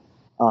everyone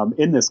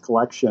in this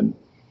collection.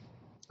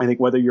 I think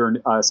whether you're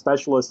a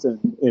specialist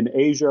in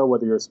Asia,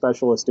 whether you're a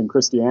specialist in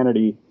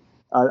Christianity,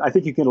 I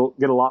think you can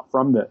get a lot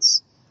from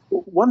this.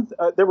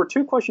 There were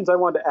two questions I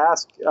wanted to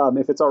ask,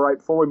 if it's all right,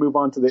 before we move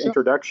on to the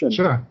introduction.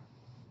 Sure.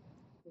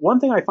 One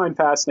thing I find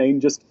fascinating,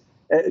 just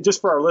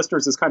for our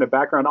listeners as kind of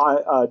background,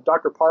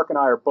 Dr. Park and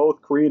I are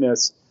both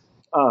Koreanists.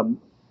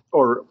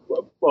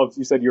 As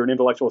you said, you're an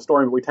intellectual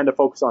historian, but we tend to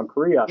focus on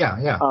Korea.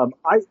 Yeah.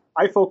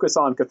 I focus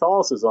on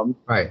Catholicism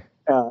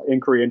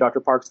in Korea, and Dr.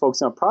 Park's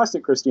focus on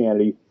Protestant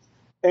Christianity.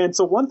 And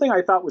so one thing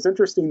I thought was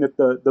interesting that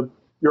the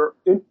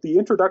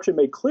introduction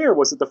made clear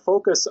was that the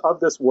focus of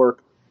this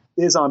work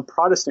is on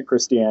Protestant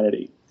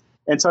Christianity.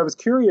 And so I was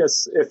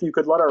curious if you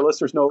could let our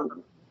listeners know,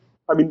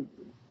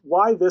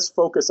 why this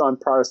focus on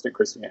Protestant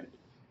Christianity?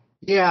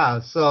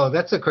 Yeah, so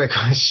that's a great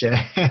question.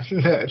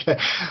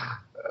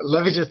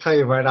 Let me just tell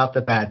you right off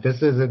the bat,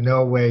 this is in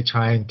no way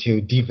trying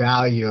to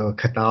devalue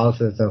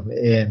Catholicism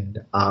in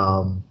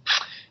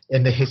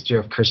the history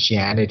of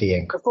Christianity.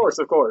 And of course.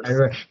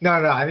 No.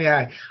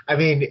 I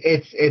mean,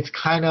 it's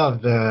kind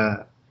of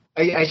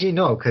as you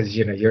know, because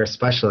you're a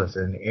specialist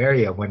in the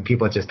area. When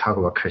people just talk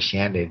about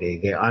Christianity,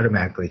 they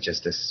automatically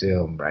just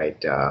assume, right?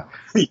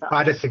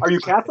 Protestant. Are you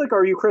Catholic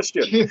or are you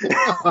Christian?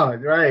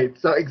 Right.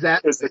 So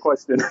exactly. Is the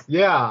question.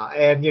 Yeah,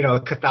 and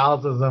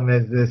Catholicism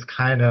is this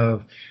kind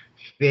of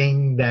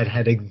thing that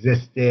had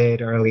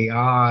existed early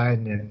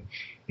on and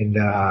in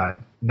the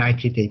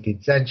 19th,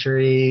 18th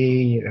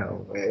century.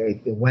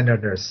 It went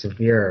under it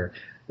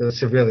was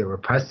severely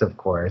repressed, of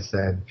course,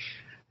 and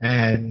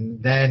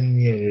then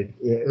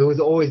it was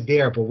always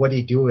there. But what do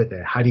you do with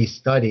it? How do you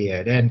study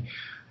it?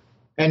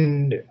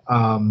 And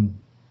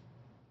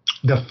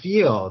the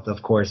field,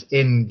 of course,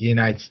 in the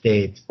United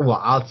States,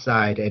 well,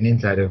 outside and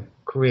inside of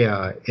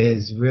Korea,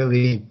 is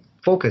really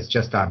focused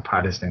just on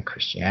Protestant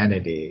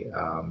Christianity.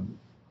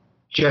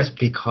 Just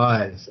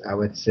because I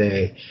would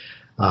say,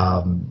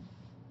 well,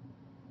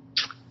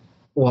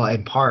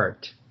 in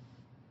part,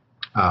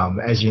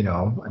 as you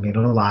know, I mean,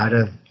 a lot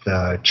of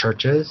the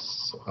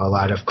churches, a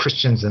lot of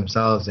Christians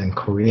themselves in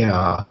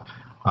Korea,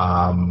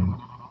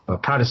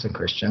 Protestant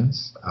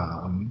Christians,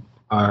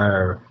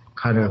 are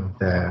kind of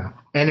the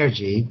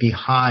energy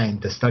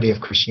behind the study of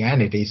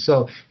Christianity.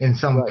 So in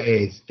some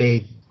ways,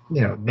 they,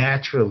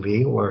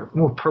 naturally or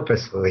more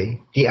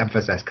purposefully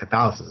de-emphasize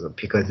Catholicism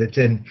because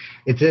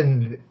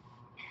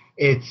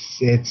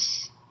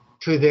it's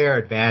to their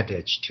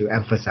advantage to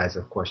emphasize,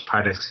 of course,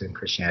 Protestant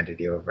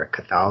Christianity over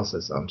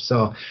Catholicism.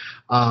 So,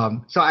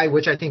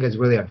 which I think is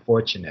really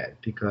unfortunate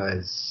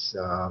because,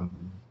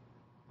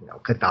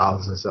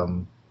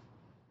 Catholicism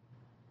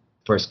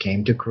first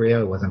came to Korea.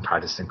 It wasn't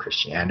Protestant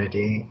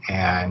Christianity,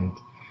 and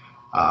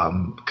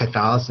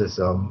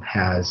Catholicism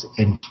has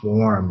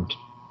informed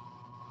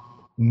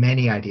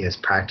many ideas,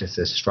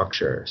 practices,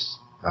 structures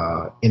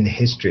in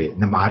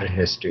the modern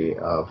history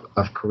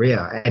of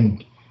Korea.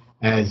 And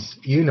as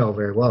you know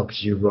very well,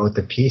 because you wrote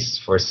the piece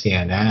for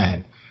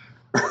CNN,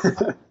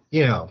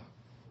 the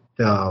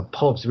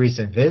Pope's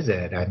recent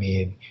visit, I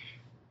mean,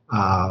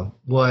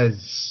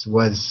 was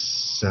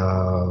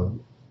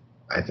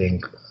I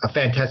think a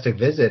fantastic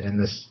visit in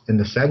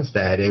the sense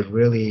that it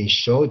really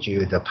showed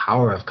you the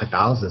power of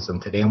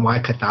Catholicism today and why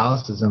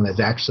Catholicism is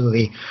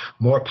actually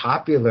more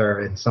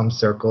popular in some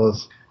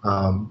circles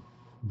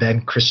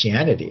than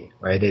Christianity,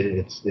 right?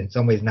 It's in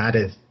some ways not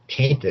as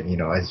tainted,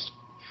 as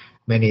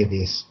many of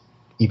these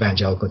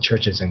evangelical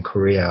churches in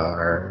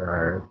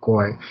Korea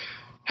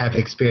have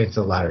experienced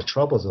a lot of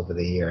troubles over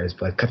the years,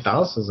 but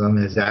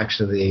Catholicism has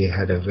actually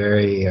had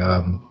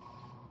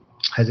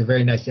has a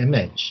very nice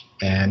image.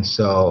 And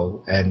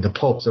the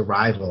Pope's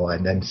arrival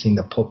and then seeing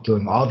the Pope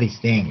doing all these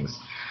things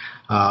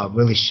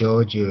really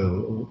showed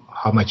you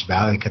how much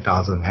value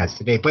Catholicism has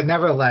today. But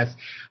nevertheless,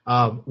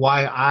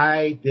 why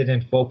I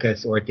didn't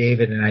focus, or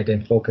David and I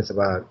didn't focus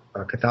about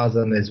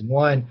Catholicism is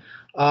one,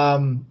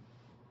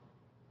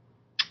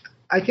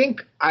 I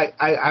think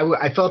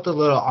I felt a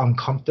little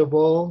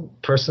uncomfortable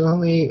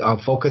personally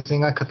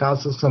focusing on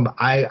Catholicism.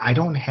 I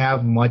don't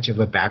have much of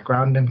a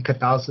background in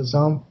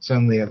Catholicism,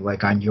 certainly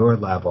like on your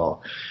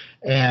level.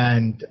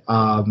 And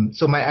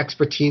so my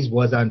expertise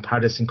was on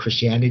Protestant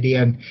Christianity,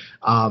 and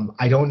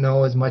I don't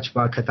know as much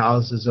about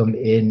Catholicism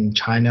in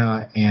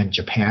China and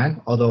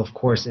Japan, although of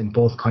course in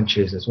both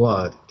countries as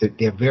well,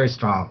 they're very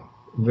strong,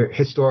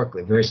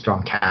 historically very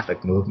strong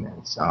Catholic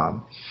movements.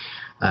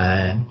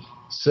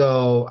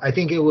 So I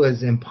think it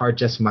was in part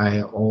just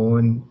my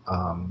own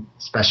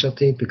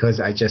specialty because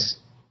I just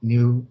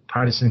knew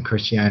Protestant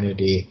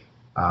Christianity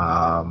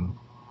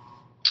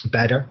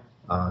better,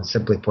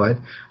 simply put,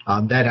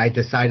 that I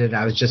decided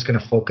I was just going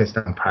to focus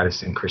on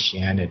Protestant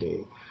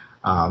Christianity.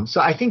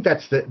 So I think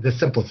that's the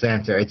simplest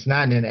answer. It's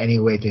not in any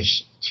way to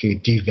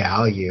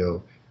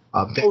devalue.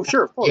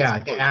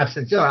 The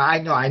absence. I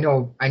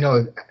know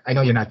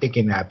you're not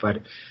thinking that,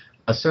 but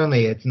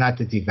certainly it's not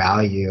to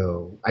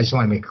devalue. I just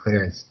want to make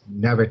clear it's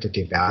never to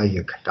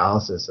devalue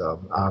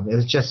Catholicism. It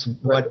was just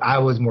what I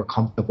was more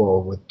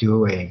comfortable with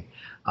doing.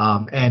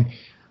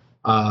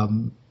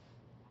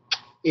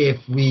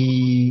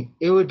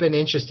 It would have been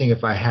interesting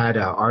if I had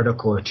an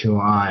article or two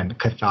on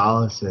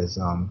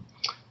Catholicism,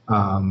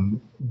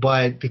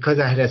 but because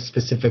I had a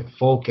specific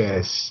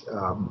focus,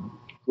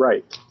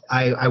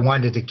 I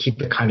wanted to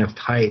keep it kind of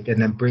tight,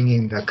 and then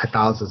bringing the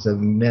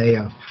Catholicism may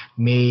have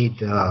made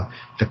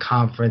the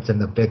conference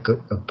and the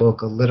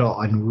book a little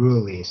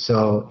unruly.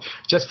 So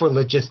just for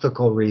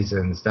logistical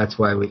reasons, that's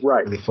why we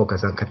really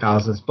focus on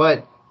Catholicism.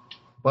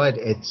 But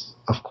it's,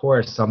 of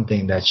course,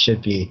 something that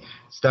should be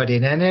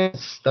studied, and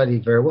it's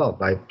studied very well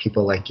by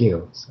people like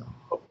you. So.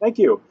 Thank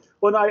you.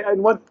 Well,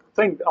 and one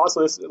thing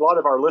also is a lot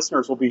of our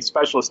listeners will be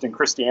specialists in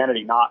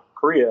Christianity, not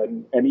Korea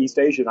and East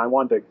Asia. And I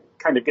wanted to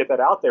kind of get that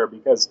out there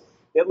because,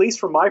 at least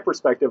from my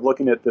perspective,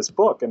 looking at this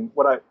book, and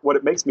what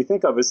it makes me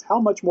think of is how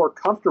much more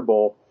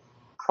comfortable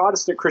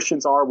Protestant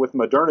Christians are with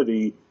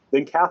modernity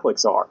than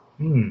Catholics are.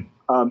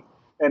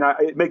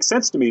 It makes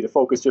sense to me to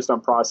focus just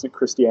on Protestant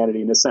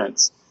Christianity in a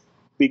sense,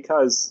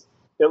 because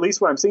at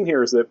least what I'm seeing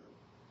here is that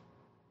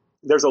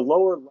there's a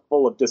lower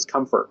level of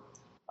discomfort.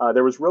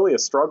 There was really a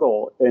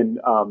struggle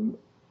in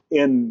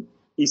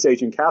East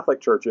Asian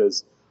Catholic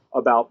churches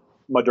about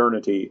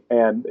modernity,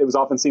 and it was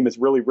often seen as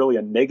really, really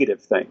a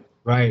negative thing.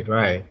 Right.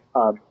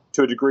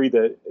 To a degree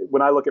that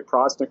when I look at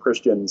Protestant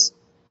Christians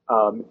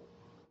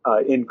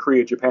in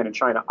Korea, Japan, and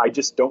China, I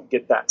just don't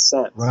get that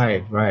sense.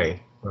 Right.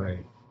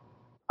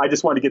 I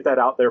just wanted to get that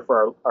out there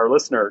for our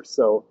listeners.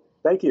 So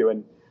thank you.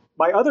 And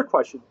my other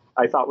question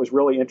I thought was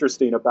really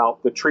interesting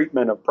about the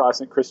treatment of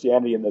Protestant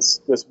Christianity in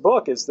this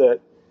book is that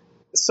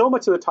so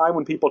much of the time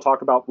when people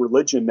talk about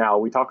religion now,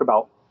 we talk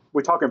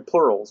in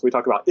plurals. We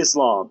talk about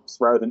Islams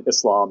rather than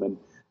Islam, and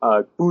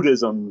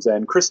Buddhisms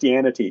and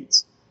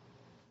Christianities.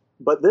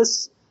 But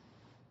this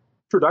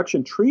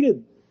introduction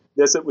treated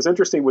this, it was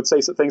interesting, would say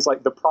things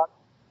like the Protestant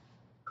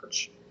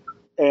church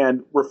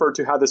and refer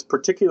to how this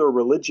particular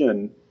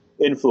religion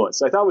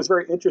influenced. I thought it was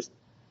very interesting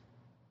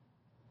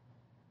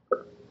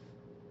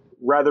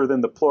rather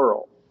than the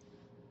plural.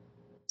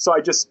 So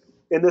I just,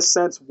 in this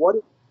sense, what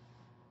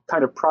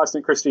kind of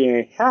Protestant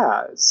Christianity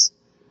has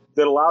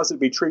that allows it to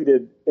be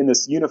treated in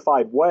this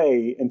unified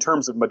way in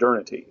terms of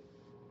modernity?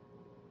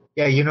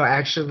 Yeah,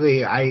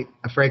 actually,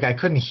 Frank, I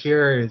couldn't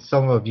hear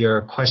some of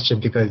your question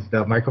because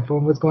the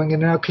microphone was going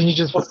in and out. Can you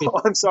just repeat?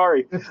 I'm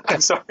sorry.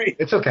 I'm sorry.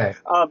 It's okay.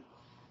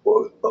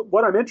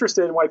 What I'm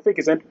interested in, what I think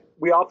is,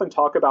 we often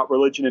talk about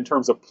religion in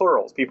terms of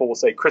plurals. People will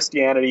say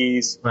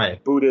Christianities,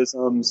 right,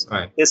 Buddhisms,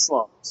 right,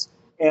 Islams.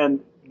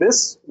 And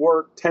this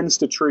work tends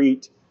to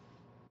treat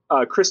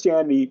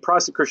Christianity,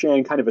 Protestant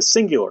Christianity, kind of a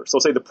singular. So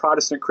say the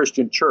Protestant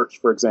Christian Church,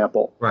 for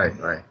example. Right,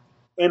 right.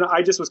 And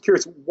I just was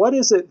curious, what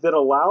is it that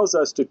allows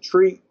us to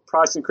treat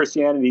Protestant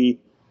Christianity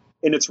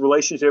in its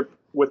relationship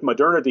with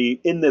modernity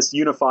in this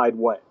unified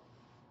way?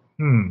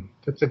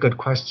 That's a good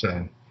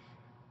question.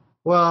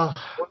 Well,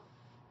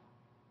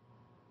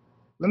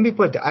 let me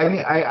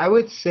I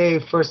would say,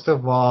 first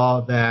of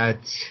all, that,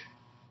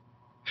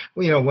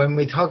 when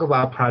we talk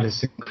about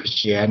Protestant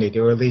Christianity,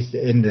 or at least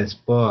in this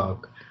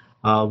book,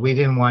 we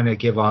didn't want to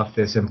give off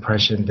this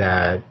impression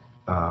that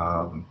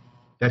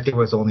that there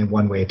was only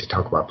one way to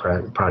talk about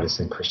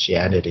Protestant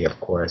Christianity, of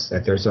course,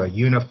 that there's a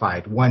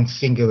unified, one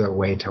singular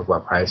way to talk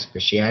about Protestant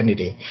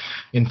Christianity.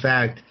 In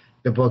fact,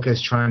 the book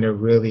is trying to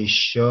really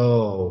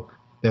show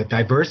the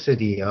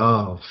diversity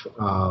of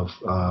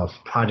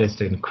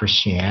Protestant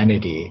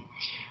Christianity.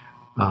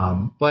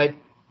 But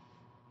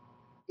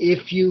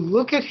if you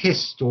look at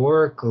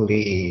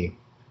historically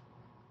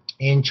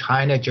in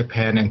China,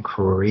 Japan, and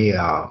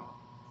Korea,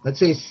 let's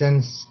say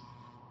since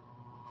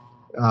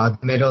the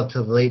middle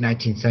to the late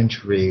 19th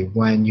century,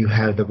 when you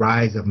have the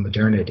rise of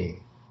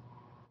modernity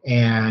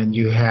and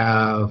you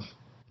have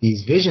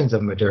these visions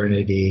of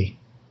modernity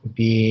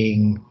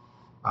being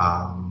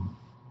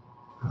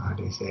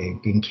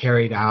being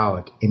carried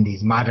out in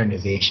these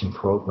modernization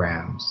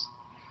programs.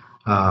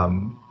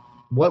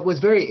 What was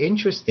very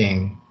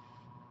interesting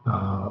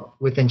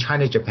within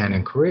China, Japan,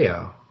 and Korea,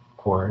 of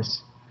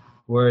course,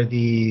 were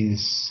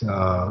these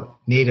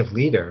native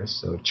leaders,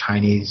 so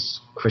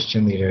Chinese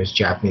Christian leaders,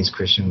 Japanese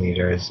Christian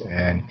leaders,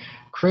 and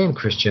Korean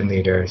Christian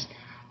leaders,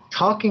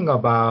 talking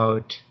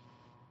about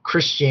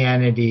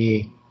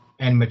Christianity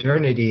and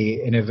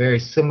modernity in a very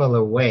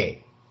similar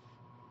way.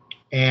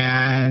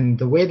 And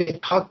the way they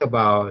talked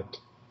about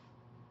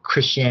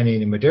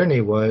Christianity and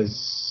modernity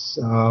was,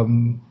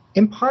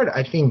 in part,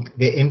 I think,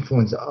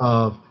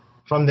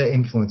 from the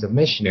influence of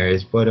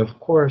missionaries, but of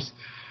course,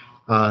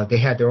 they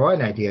had their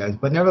own ideas.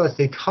 But nevertheless,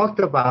 they talked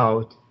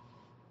about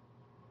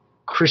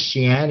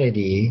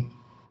Christianity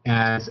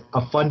as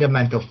a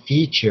fundamental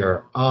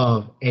feature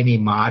of any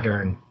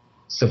modern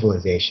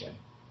civilization,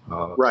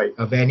 right,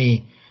 of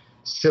any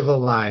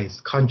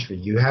civilized country.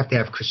 You have to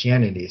have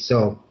Christianity.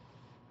 So,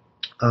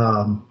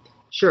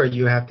 sure,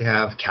 you have to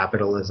have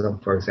capitalism,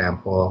 for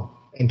example,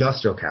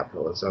 industrial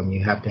capitalism.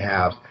 You have to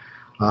have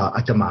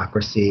a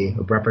democracy,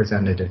 a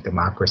representative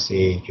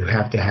democracy. You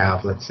have to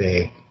have, let's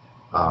say,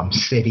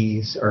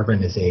 cities,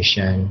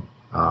 urbanization,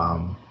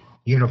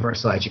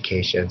 universal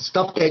education,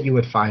 stuff that you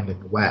would find in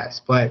the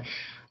West. But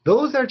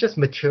those are just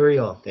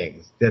material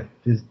things.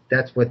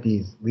 That's what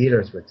these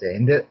leaders would say.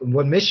 And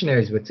what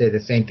missionaries would say the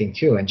same thing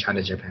too in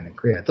China, Japan, and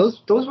Korea.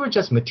 Those were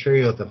just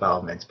material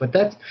developments. But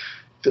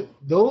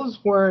those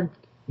weren't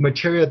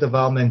material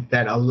developments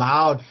that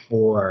allowed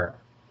for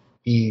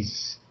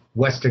these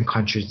Western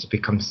countries to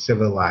become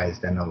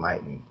civilized and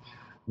enlightened.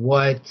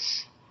 What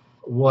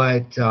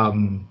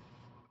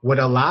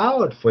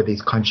allowed for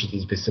these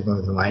countries to be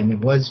civilized and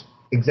enlightened was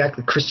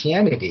exactly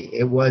Christianity.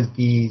 It was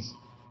these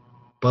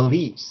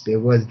beliefs. It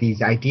was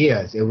these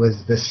ideas. It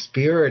was the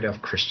spirit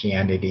of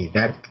Christianity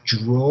that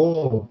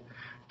drove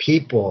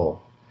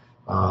people,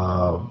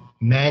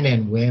 men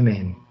and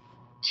women,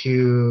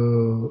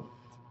 to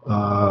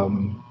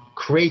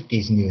create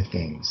these new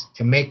things,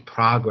 to make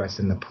progress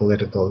in the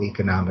political,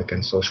 economic,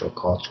 and social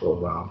cultural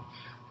realm,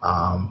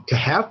 to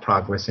have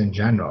progress in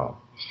general.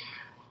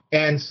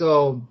 And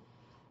so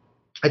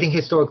I think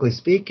historically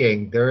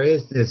speaking, there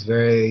is this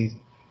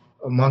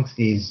amongst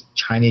these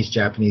Chinese,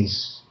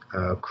 Japanese,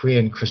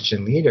 Korean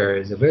Christian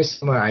leaders, a very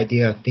similar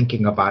idea of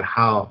thinking about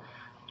how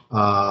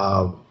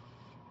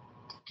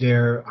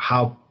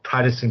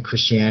Protestant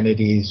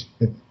Christianity's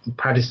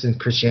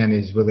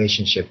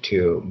relationship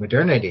to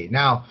modernity.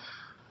 Now,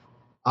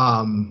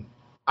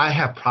 I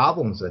have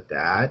problems with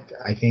that.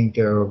 I think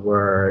there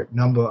were a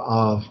number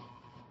of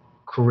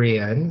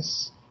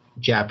Koreans,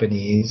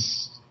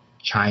 Japanese,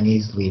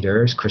 Chinese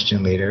leaders,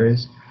 Christian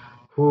leaders,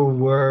 who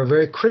were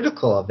very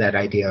critical of that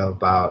idea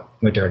about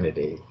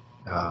modernity,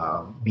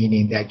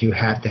 meaning that you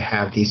have to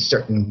have these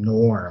certain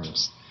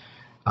norms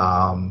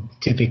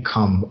to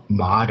become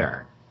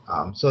modern.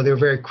 So they're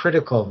very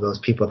critical of those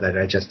people that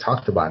I just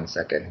talked about in a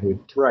second, who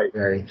right.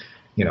 very,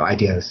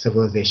 idea of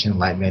civilization,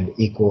 enlightenment,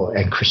 equal,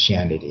 and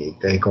Christianity.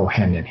 They go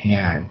hand in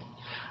hand.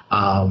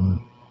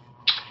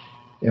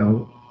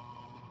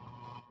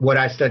 what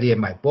I study in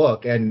my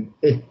book, and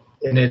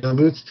it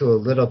alludes to a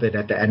little bit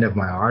at the end of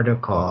my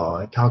article.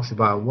 It talks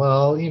about,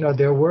 well,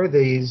 there were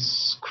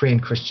these Korean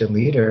Christian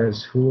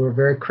leaders who were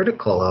very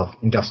critical of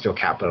industrial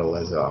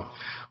capitalism,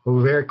 who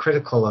were very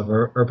critical of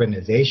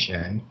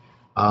urbanization,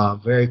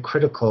 very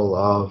critical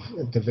of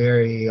the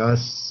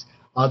various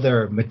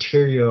other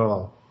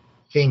material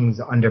things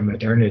under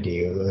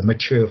modernity, the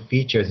material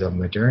features of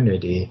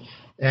modernity,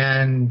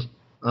 and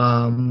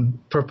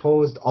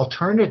proposed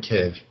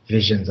alternative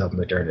visions of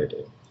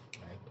modernity.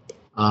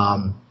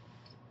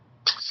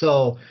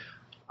 So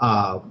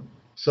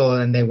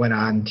then they went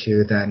on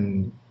to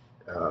then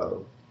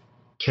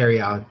carry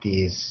out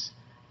these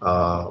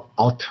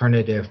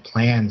alternative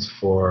plans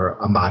for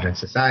a modern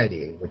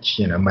society, which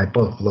my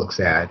book looks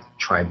at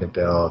trying to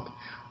build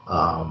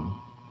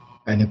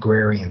an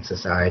agrarian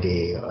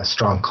society, a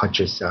strong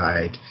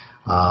countryside,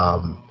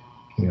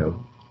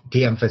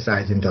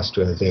 de-emphasize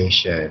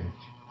industrialization,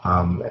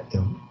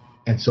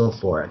 and so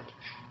forth.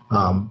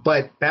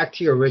 But back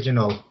to your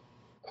original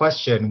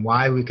question,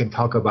 why we can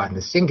talk about in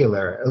the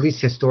singular, at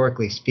least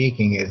historically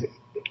speaking, is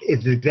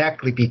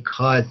exactly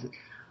because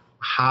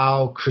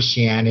how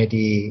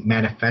Christianity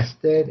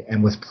manifested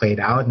and was played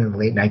out in the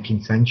late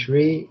 19th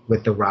century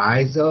with the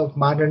rise of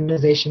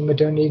modernization,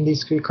 modernity in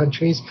these three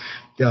countries.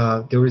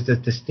 There was a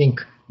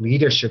distinct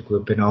leadership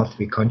group in all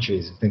three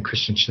countries within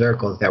Christian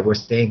circles that were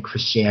saying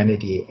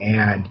Christianity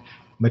and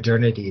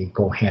modernity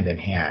go hand in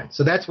hand.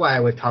 So that's why I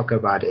would talk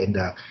about it in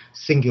the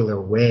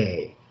singular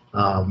way.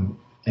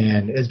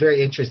 And it's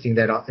very interesting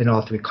that in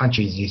all three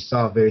countries you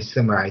saw very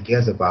similar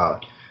ideas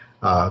about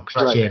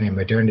Christianity and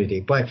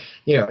modernity. But,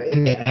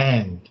 in the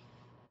end,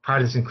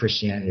 Protestant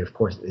Christianity, of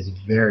course, is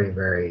very,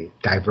 very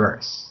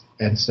diverse.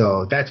 And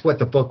so that's what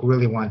the book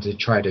really wanted to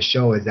try to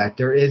show, is that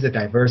there is a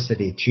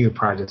diversity to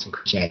Protestant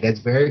Christianity.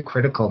 That's very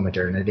critical of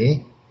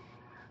modernity,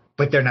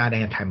 but they're not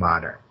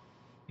anti-modern,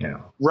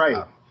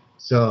 Right.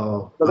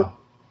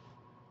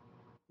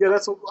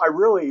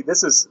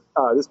 This is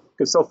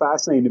so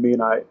fascinating to me,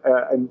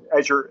 and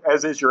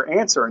as is your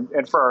answer,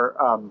 and for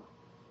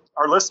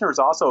our listeners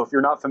also, if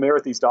you're not familiar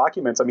with these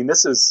documents, I mean,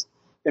 this is,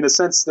 in a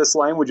sense, this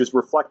language is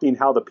reflecting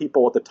how the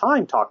people at the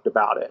time talked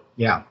about it.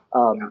 Yeah.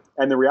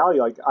 And the reality,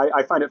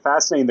 I find it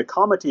fascinating, the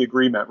Comity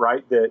Agreement,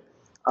 right, that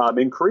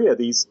in Korea,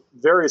 these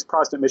various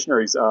Protestant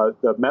missionaries,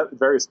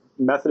 various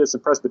Methodists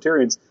and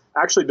Presbyterians,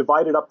 actually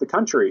divided up the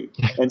country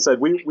and said,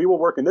 we will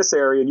work in this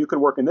area and you can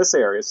work in this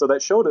area. So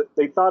that showed that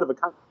they thought of a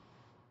country.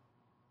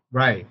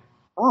 Right.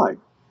 Fine.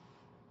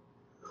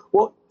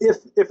 Well,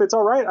 if it's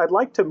all right, I'd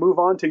like to move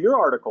on to your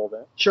article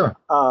then. Sure.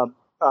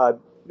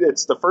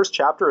 It's the first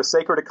chapter, A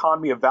Sacred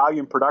Economy of Value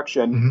and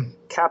Production,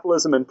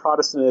 Capitalism and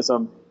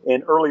Protestantism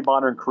in Early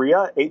Modern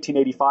Korea,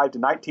 1885 to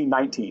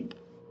 1919.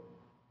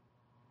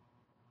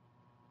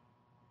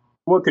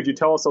 Well, could you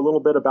tell us a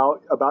little bit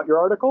about your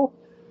article?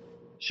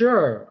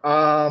 Sure.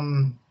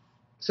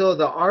 So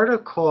the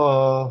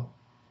article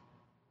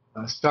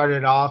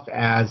started off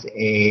as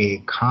a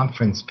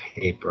conference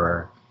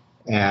paper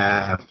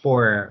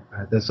for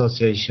the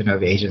Association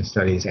of Asian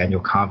Studies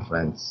annual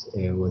conference.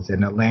 It was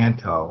in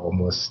Atlanta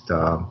almost,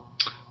 I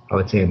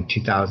would say in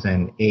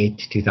 2008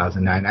 to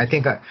 2009. I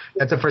think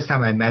that's the first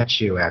time I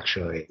met you,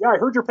 actually. Yeah, I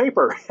heard your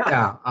paper.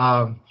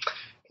 Yeah.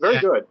 Very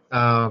good.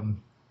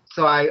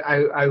 So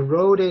I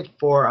wrote it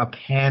for a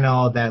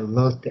panel that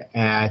looked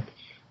at,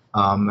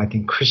 I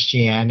think,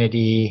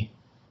 Christianity.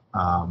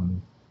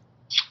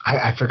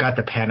 I forgot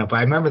the panel, but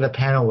I remember the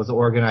panel was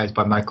organized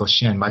by Michael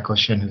Shin,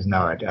 who's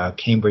now at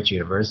Cambridge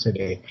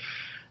University.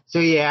 So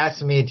he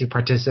asked me to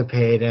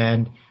participate,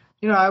 and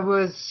I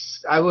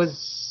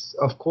was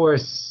of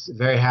course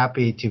very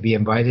happy to be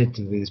invited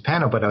to this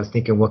panel. But I was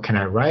thinking, what can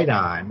I write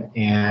on?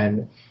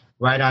 And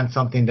write on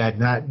something that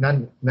not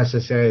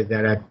necessarily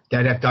that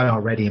I've done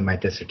already in my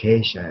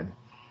dissertation.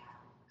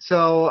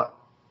 So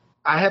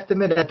I have to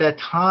admit, at that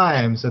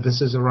time, so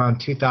this is around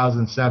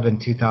 2007,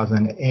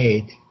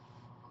 2008.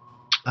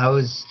 I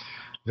was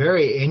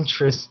very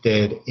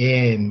interested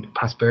in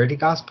prosperity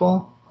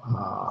gospel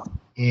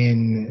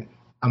in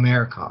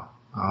America,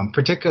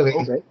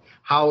 particularly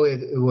how it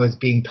was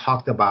being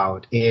talked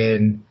about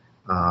in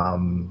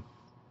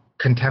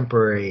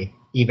contemporary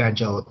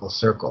evangelical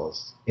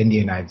circles in the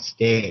United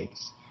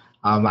States.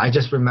 I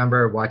just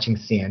remember watching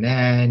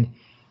CNN,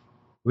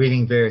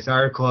 reading various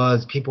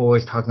articles, people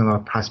always talking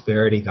about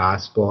prosperity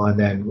gospel, and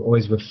then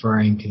always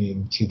referring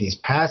to these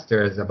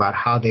pastors about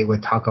how they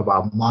would talk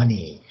about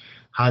money,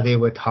 how they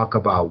would talk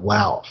about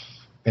wealth,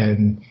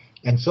 and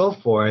so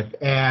forth.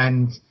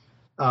 And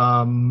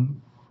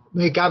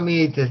it got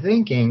me to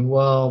thinking,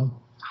 well,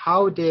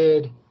 how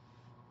did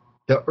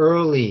the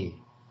early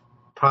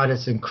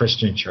Protestant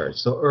Christian church,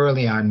 so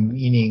early on,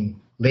 meaning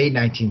late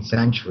 19th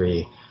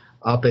century,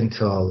 up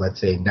until, let's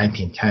say,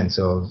 1910,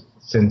 so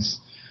since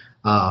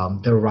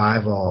the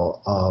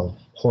arrival of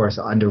Horace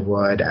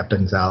Underwood,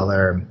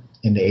 Appenzeller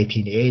in the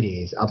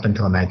 1880s up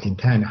until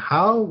 1910,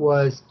 how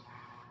was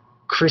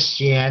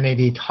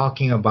Christianity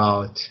talking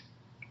about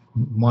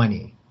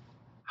money?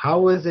 How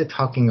was it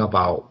talking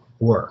about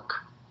work?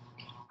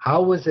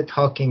 how was it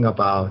talking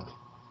about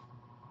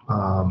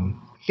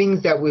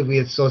things that we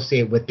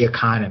associate with the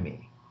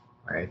economy,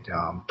 right?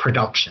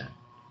 Production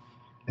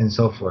and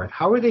so forth.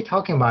 How are they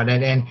talking about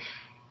it?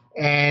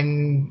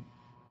 And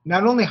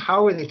not only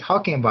how are they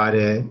talking about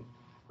it,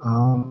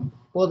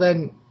 well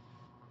then,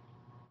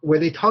 were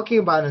they talking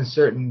about in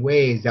certain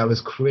ways that was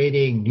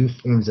creating new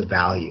forms of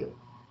value,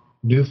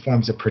 new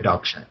forms of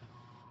production?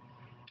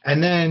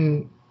 And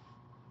then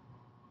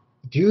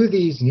do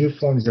these new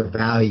forms of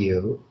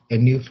value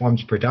and new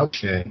forms of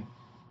production,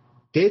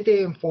 did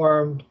they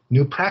inform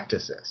new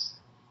practices,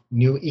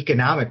 new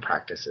economic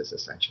practices,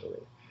 essentially?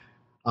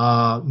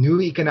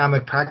 New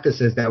economic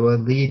practices that will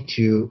lead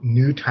to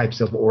new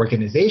types of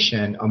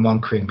organization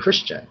among Korean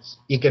Christians,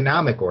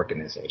 economic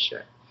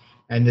organization.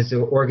 And this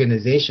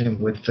organization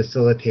would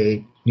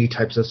facilitate new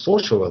types of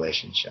social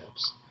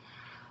relationships.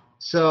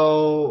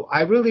 So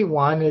I really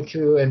wanted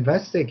to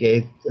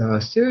investigate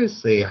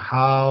seriously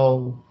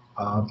how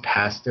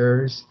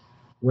pastors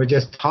were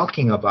just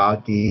talking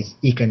about these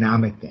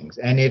economic things,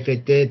 and if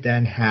it did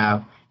then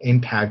have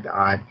impact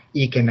on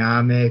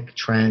economic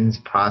trends,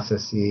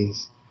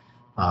 processes,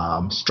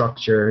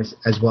 structures,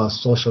 as well as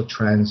social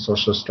trends,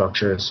 social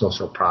structures,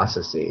 social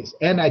processes,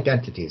 and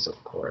identities, of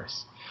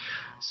course.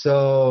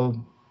 So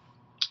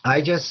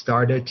I just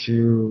started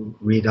to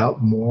read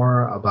up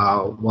more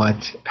about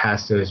what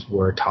pastors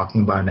were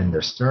talking about in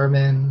their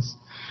sermons,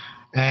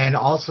 and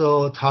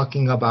also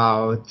talking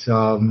about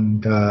the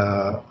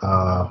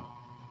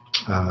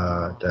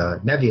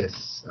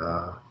Nevius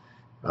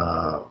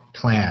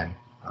plan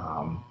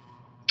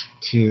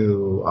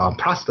to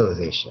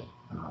proselytization.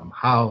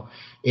 How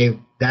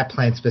that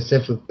plan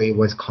specifically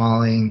was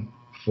calling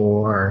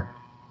for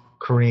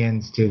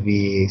Koreans to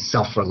be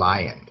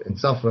self-reliant. And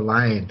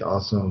self-reliant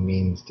also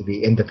means to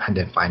be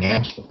independent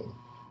financially.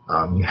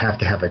 You have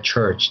to have a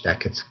church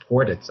that could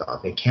support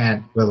itself. It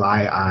can't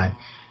rely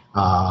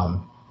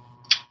on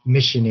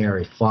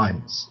missionary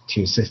funds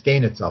to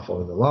sustain itself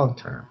over the long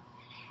term.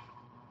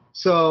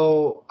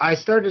 So I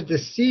started to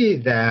see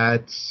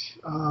that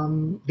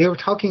they were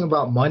talking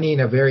about money in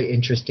a very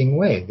interesting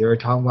way. They were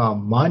talking about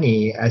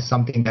money as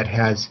something that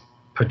has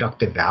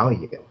productive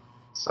value,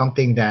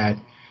 something that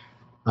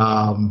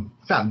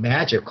it's not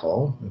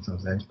magical in some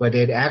sense, but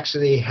it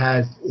actually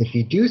has, if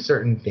you do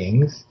certain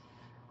things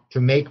to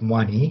make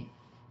money,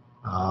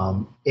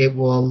 it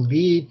will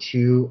lead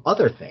to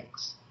other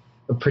things.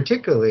 But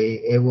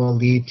particularly, it will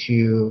lead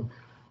to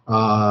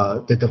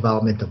the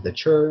development of the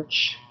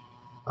church,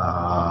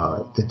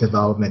 the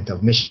development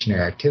of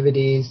missionary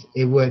activities.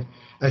 It would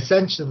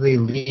essentially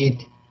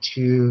lead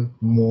to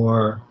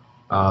more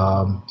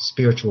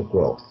spiritual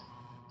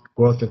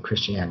growth of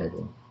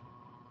Christianity,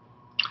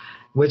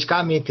 which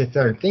got me to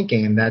start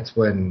thinking. And that's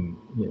when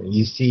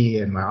you see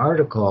in my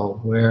article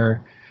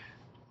where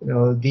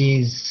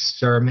these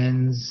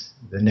sermons,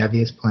 the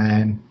Nevius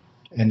plan,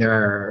 and there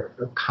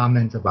are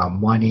comments about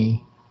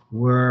money,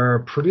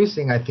 were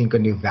producing, I think, a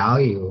new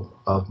value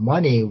of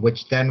money,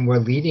 which then were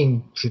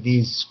leading to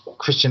these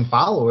Christian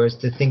followers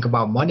to think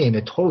about money in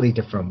a totally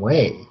different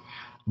way.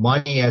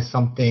 Money as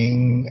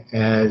something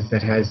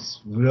that has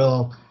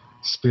real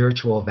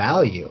spiritual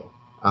value.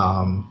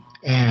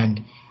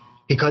 And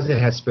because it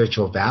has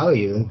spiritual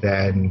value,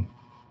 then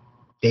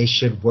they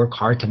should work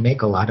hard to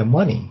make a lot of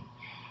money.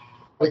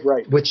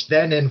 Right. Which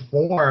then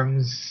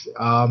informs,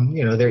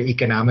 their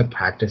economic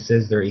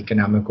practices, their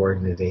economic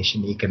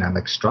organization,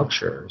 economic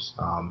structures.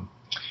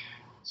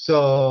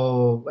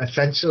 So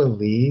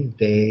essentially,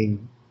 they,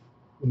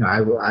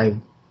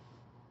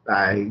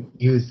 I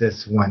use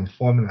this one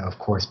formula, of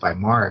course, by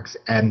Marx,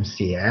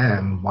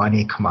 MCM,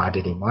 money,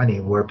 commodity, money,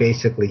 where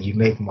basically you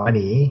make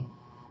money,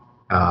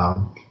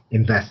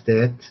 invest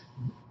it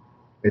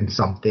in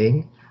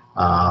something,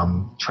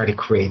 try to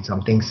create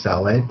something,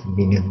 sell it,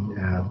 meaning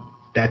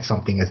that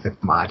something as the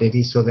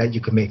commodity so that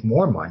you can make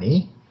more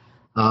money.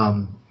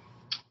 And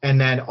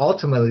then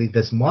ultimately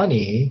this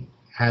money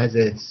has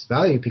its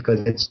value because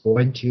it's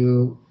going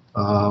to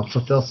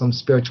fulfill some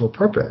spiritual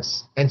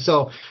purpose. And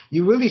so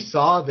you really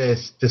saw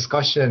this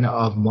discussion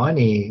of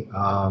money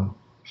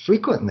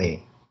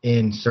frequently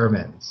in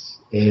sermons,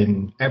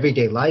 in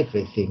everyday life,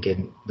 I think,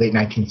 in late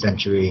 19th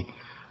century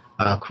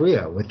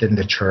Korea, within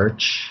the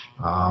church,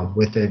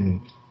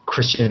 within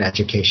Christian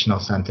educational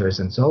centers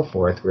and so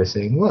forth. We're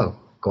saying, look,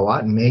 go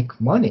out and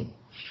make money.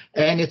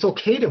 And it's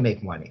okay to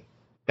make money.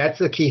 That's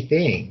the key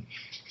thing.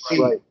 See,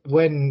 right.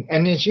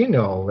 And as you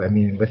know,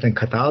 within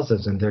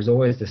Catholicism, there's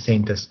always the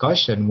same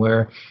discussion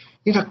where,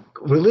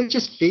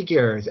 religious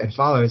figures and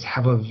followers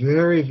have a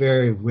very,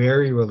 very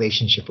wary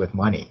relationship with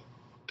money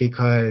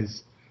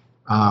because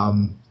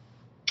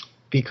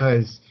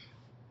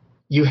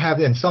you have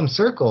in some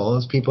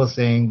circles people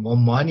saying, well,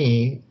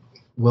 money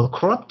will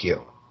corrupt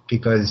you.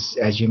 Because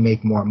as you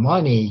make more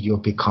money, you'll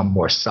become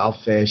more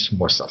selfish,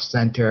 more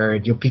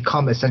self-centered. You'll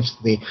become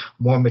essentially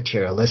more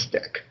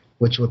materialistic,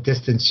 which will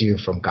distance you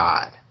from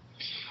God.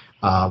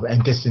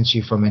 and distance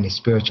you from any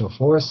spiritual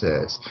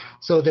forces.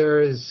 So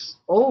there is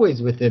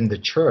always within the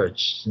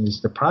church,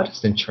 the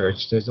Protestant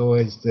church, there's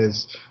always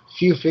this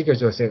few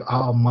figures who say,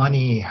 oh,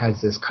 money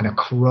has this kind of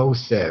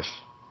corrosive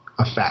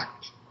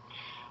effect.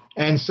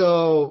 And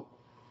so,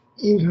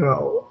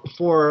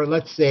 for,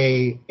 let's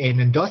say, an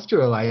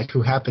industrialite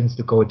who happens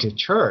to go to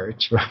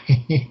church,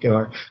 right,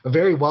 or a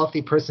very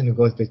wealthy person who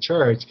goes to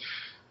church,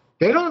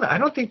 I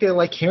don't think they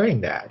like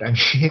hearing that. I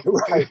mean,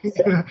 right.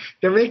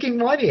 They're making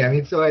money. I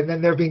mean, and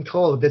then they're being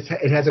told it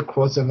has a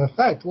corrosive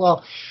effect.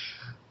 Well,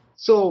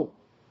 so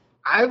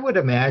I would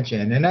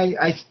imagine, and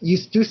you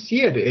do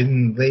see it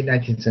in late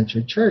 19th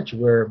century church,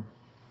 where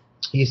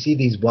you see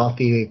these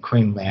wealthy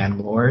Korean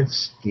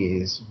landlords,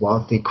 these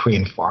wealthy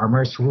Korean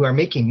farmers who are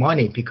making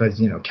money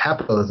because,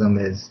 capitalism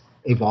is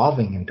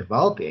evolving and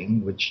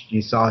developing, which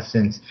you saw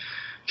since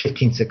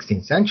 15th,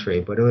 16th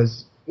century, but it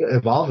was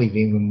evolving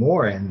even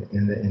more in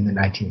the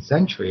 19th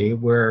century,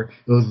 where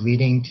it was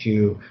leading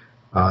to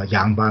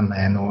Yangban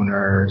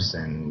landowners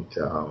and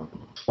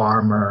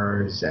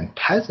farmers and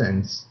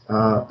peasants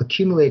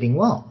accumulating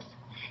wealth.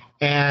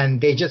 And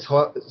they just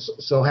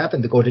so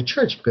happen to go to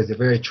church because they're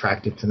very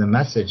attracted to the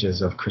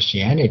messages of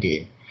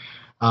Christianity.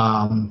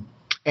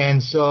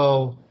 And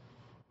so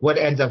what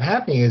ends up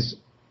happening is,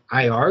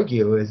 I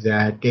argue, is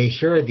that they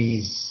hear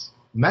these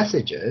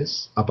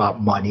messages about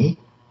money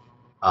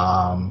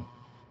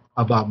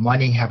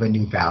have a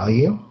new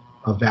value,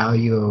 a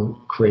value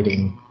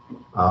creating,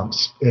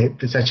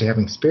 essentially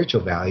having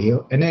spiritual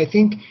value. And I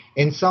think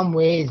in some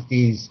ways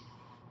these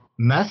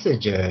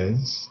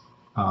messages,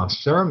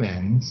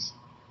 sermons,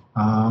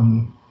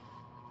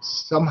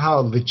 somehow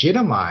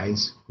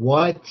legitimize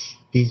what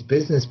these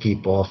business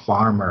people,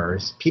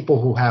 farmers, people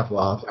who have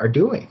wealth are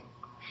doing.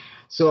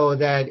 So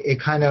that it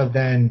kind of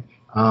then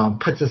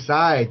puts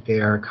aside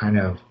their kind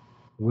of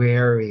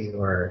wary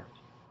or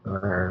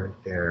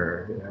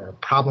their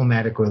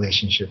problematic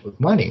relationship with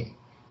money.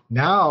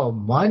 Now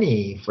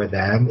money for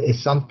them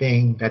is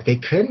something that they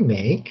can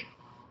make,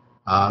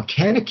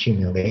 can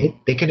accumulate.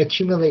 They can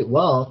accumulate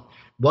wealth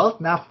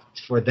not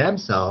for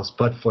themselves,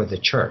 but for the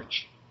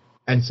church.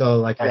 And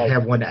so, I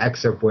have one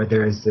excerpt where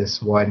there is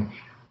this one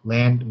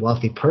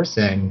wealthy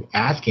person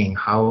asking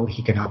how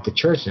he can help the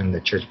church, and the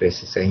church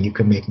basically saying you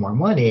can make more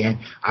money. And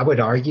I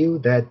would argue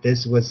that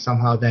this was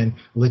somehow then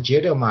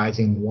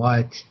legitimizing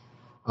what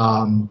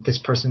this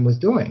person was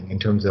doing in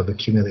terms of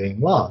accumulating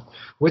wealth,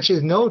 which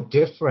is no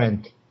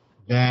different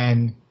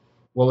than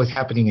what was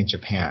happening in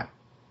Japan,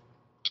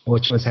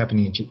 which was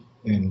happening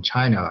in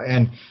China.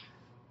 And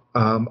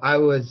while I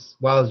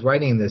was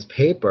writing this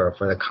paper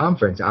for the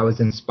conference, I was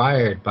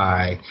inspired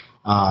by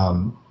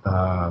Tetsuo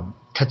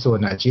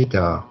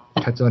Najita.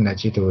 Tetsuo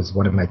Najita was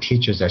one of my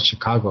teachers at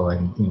Chicago,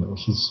 and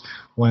he's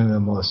one of the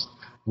most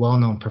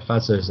well-known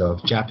professors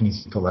of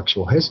Japanese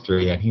intellectual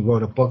history, and he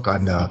wrote a book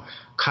on the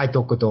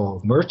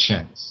Kaitokudo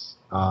merchants.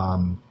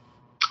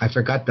 I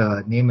forgot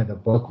the name of the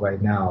book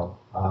right now,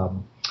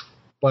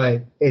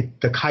 but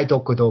the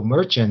Kaitokudo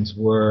merchants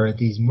were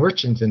these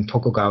merchants in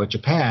Tokugawa,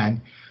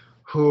 Japan,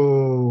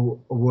 who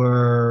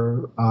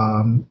were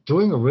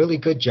doing a really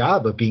good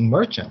job of being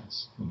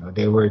merchants.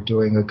 They were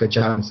doing a good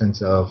job in the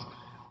sense of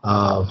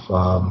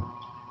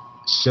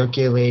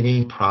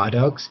circulating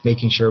products,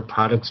 making sure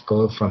products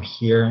go from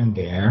here and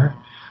there,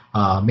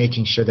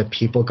 making sure that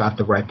people got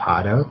the right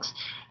products.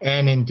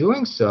 And in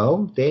doing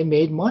so, they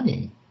made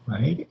money,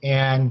 right?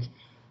 And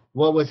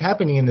what was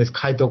happening in this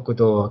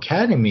Kaitokudo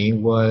Academy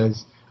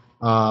was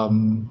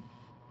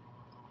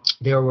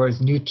there was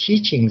new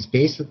teachings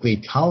basically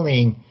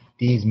telling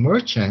these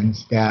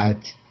merchants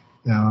that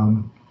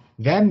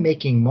them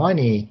making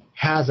money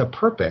has a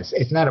purpose.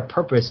 It's not a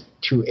purpose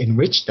to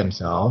enrich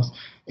themselves.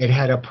 It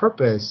had a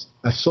purpose,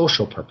 a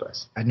social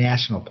purpose, a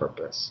national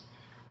purpose,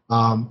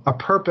 a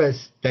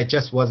purpose that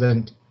just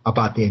wasn't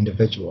about the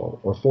individual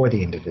or for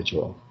the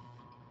individual.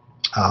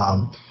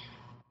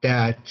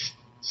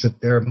 So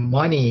their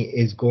money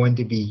is going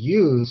to be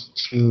used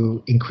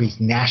to increase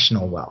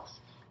national wealth,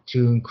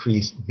 to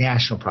increase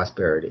national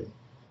prosperity.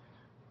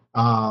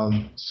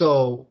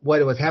 So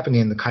what was happening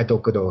in the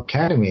Kaitokudo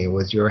Academy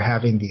was you're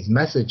having these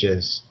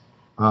messages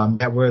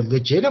that were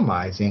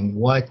legitimizing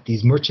what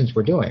these merchants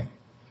were doing.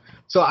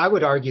 So I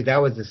would argue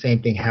that was the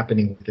same thing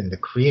happening within the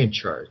Korean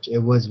church. It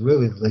was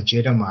really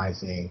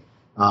legitimizing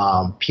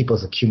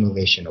people's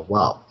accumulation of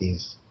wealth,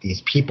 these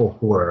people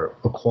who are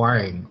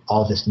acquiring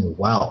all this new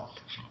wealth.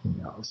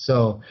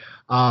 So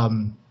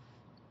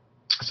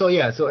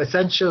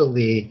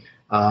essentially,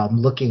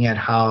 looking at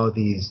how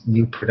these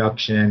the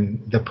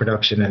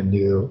production of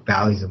new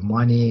values of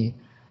money,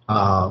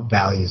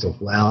 values of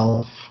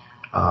wealth,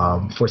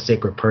 for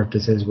sacred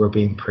purposes were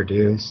being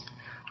produced.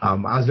 I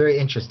was very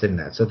interested in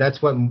that. So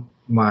that's what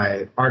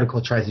my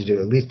article tries to do,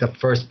 at least the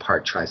first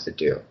part tries to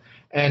do.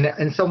 And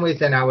in some ways,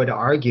 then I would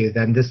argue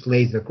then this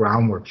lays the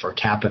groundwork for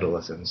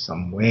capitalism in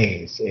some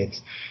ways.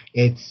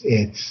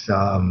 It's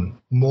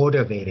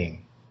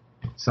motivating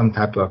some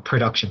type of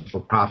production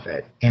for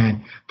profit.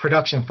 And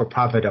production for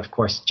profit, of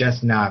course,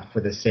 just not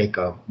for the sake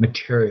of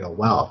material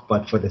wealth,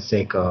 but for the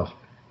sake of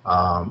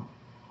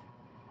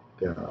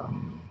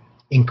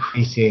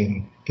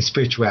increasing the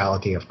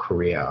spirituality of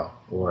Korea,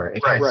 or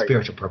it has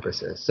spiritual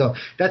purposes. So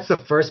that's the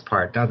first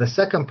part. Now the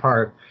second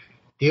part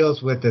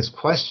deals with this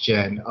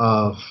question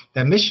of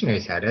that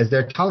missionaries had as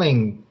they're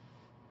telling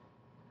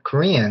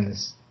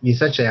Koreans, you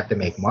essentially have to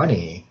make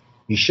money.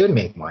 You should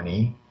make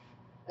money,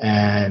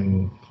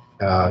 and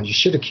you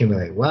should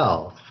accumulate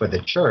wealth for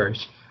the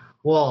church.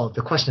 Well,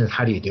 the question is,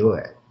 how do you do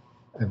it?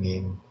 I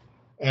mean,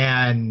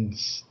 and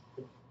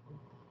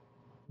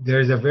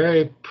there's a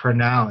very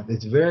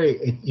pronounced,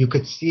 you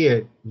could see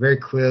it very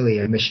clearly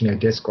in missionary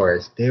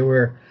discourse.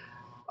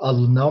 A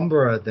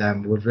number of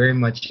them were very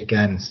much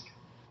against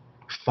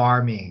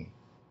farming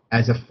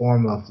as a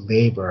form of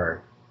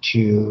labor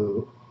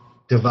to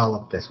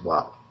develop this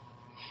wealth.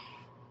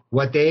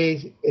 What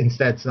they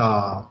instead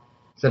saw,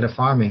 instead of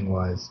farming,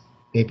 was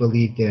they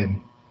believed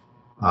in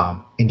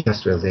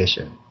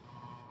industrialization.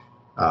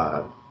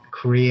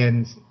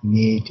 Koreans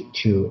need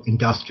to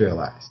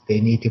industrialize.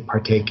 They need to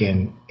partake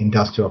in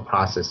industrial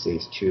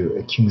processes to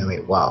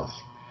accumulate wealth.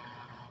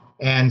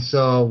 And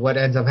so what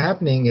ends up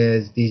happening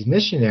is these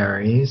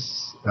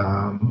missionaries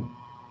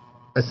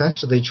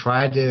essentially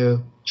try to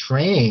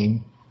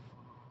train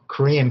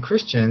Korean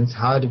Christians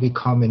how to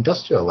become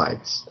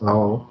industrialites,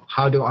 or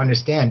how to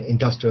understand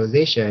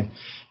industrialization.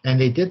 And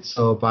they did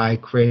so by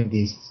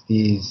creating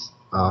these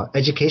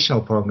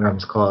educational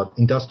programs called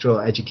industrial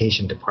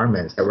education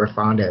departments that were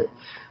found at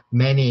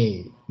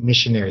many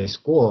missionary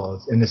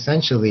schools. And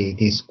essentially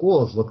these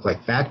schools looked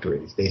like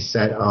factories. They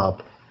set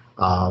up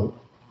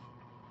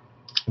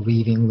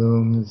weaving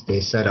looms,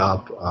 they set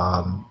up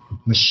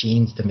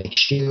machines to make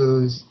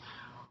shoes,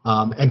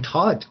 and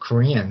taught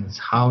Koreans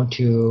how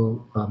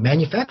to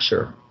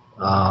manufacture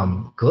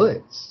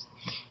goods,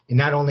 and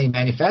not only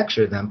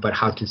manufacture them, but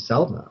how to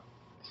sell them.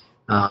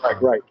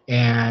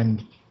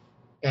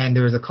 And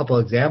there was a couple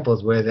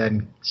examples where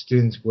then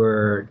students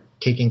were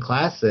taking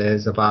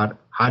classes about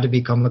how to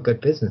become a good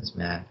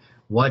businessman,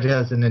 what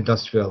does an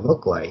industrial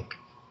look like,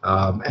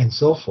 and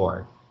so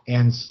forth.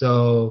 And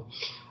so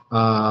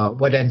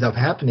what ends up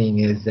happening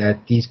is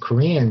that these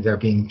Koreans are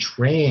being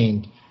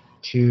trained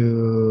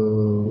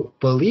to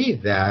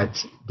believe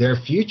that their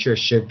future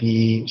should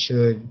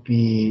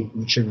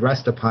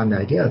rest upon the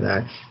idea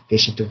that they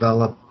should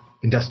develop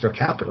industrial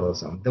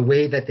capitalism. The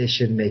way that they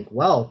should make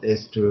wealth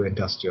is through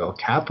industrial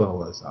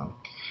capitalism.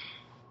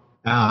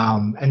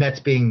 And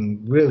that's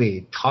being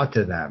really taught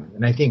to them,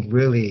 and I think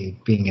really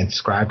being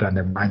inscribed on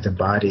their minds and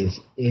bodies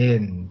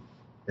in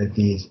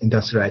these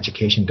industrial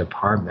education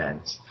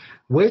departments,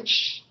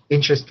 which,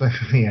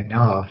 interestingly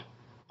enough,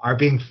 are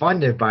being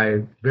funded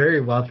by very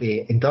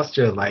wealthy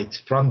industrialites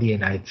from the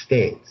United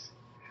States.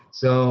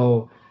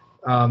 So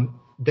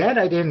that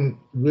I didn't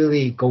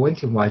really go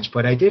into much,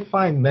 but I did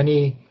find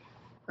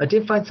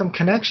some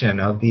connection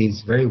of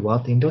these very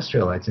wealthy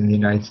industrialites in the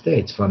United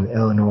States, from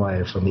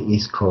Illinois, from the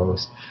East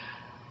Coast,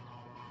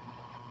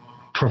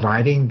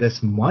 providing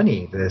this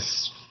money,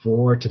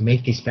 to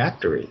make these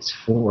factories,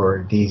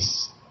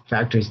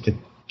 to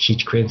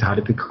teach Koreans how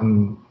to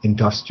become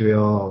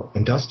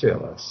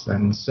industrialists.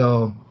 And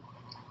so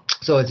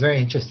it's very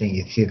interesting.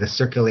 You see the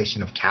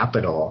circulation of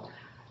capital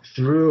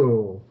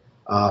through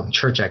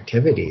church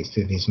activities,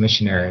 through these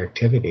missionary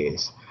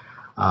activities.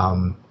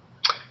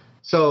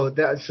 So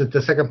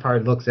the second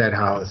part looks at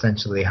how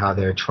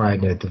they're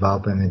trying to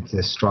develop them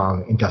into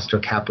strong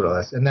industrial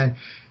capitalists. And then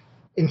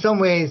in some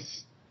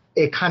ways,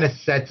 it kind of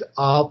sets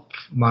up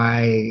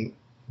my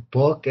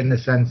book in the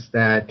sense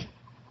that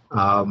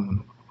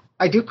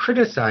I do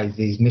criticize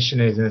these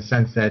missionaries in the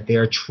sense that they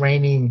are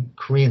training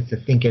Koreans to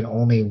think in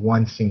only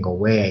one single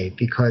way,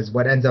 because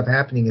what ends up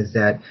happening is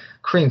that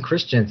Korean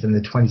Christians in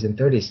the 20s and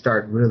 30s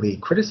start really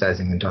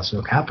criticizing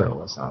industrial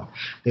capitalism.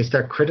 They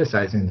start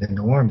criticizing the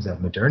norms of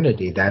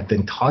modernity that have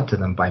been taught to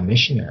them by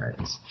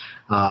missionaries.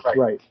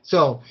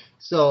 So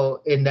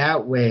in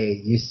that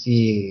way, you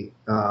see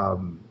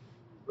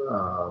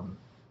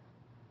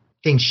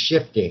things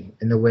shifting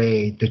in the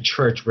way the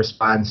church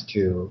responds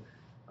to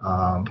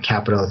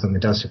capitalism,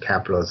 industrial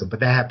capitalism, but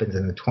that happens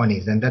in the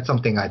 20s, and that's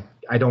something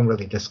I don't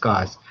really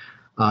discuss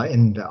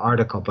in the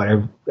article, but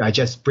I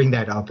just bring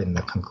that up in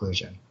the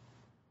conclusion.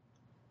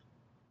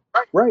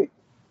 Right.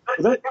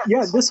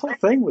 This whole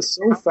thing was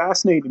so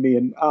fascinating to me,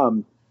 and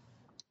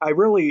I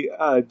really,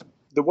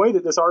 the way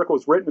that this article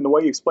was written and the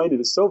way you explained it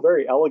is so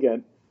very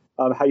elegant,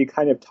 how you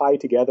kind of tie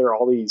together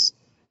all these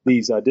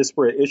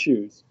disparate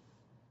issues.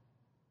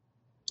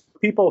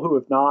 People who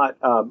have not,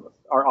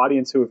 our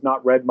audience who have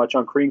not read much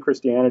on Korean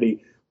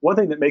Christianity, one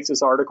thing that makes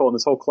this article and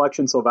this whole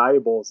collection so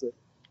valuable is a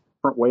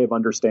different way of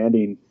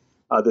understanding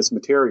this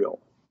material.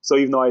 So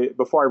even though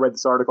before I read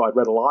this article, I'd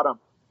read a lot on.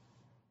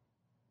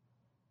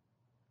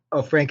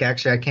 Oh, Frank,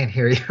 actually, I can't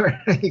hear you.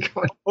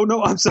 Oh,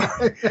 no, I'm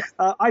sorry.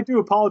 I do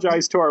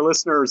apologize to our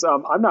listeners.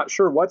 I'm not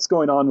sure what's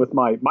going on with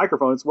my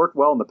microphone. It's worked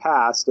well in the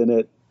past, and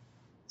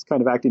it's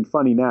kind of acting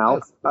funny now.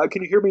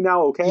 Can you hear me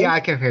now okay? Yeah,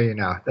 I can hear you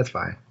now. That's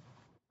fine.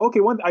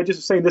 Okay, I just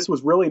was saying this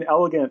was really an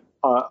elegant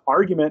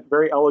argument,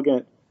 very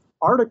elegant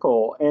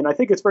article, and I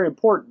think it's very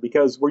important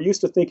because we're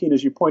used to thinking,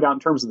 as you point out, in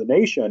terms of the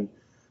nation,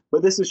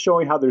 but this is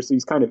showing how there's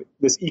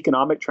this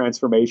economic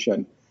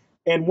transformation.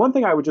 And one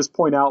thing I would just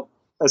point out,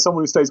 as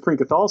someone who studies Korean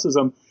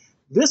Catholicism,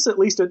 this, at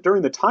least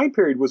during the time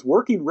period, was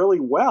working really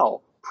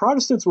well.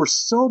 Protestants were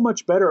so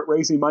much better at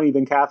raising money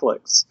than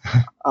Catholics,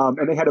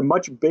 and they had a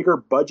much bigger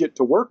budget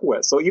to work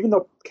with. So even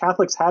though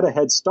Catholics had a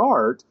head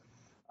start,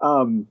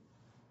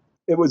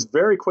 it was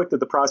very quick that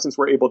the Protestants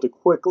were able to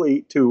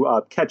quickly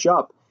catch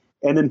up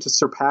and then to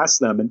surpass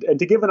them. And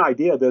to give an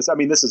idea of this, I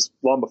mean, this is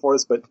long before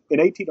this, but in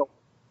 1800,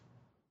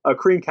 a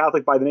Korean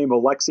Catholic by the name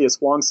of Alexius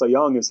Hwang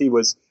Sayung,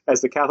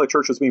 as the Catholic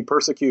Church was being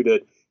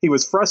persecuted, he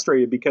was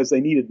frustrated because they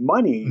needed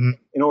money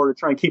in order to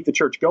try and keep the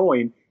church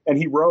going. And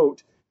he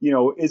wrote,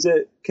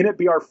 can it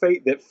be our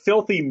fate that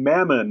filthy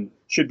mammon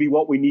should be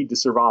what we need to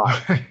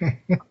survive?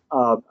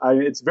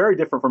 It's very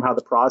different from how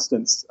the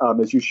Protestants,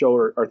 as you show,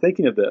 are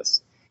thinking of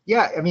this.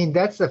 Yeah, I mean,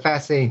 that's the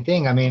fascinating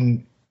thing. I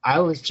mean,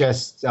 I was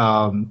just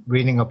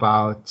reading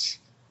about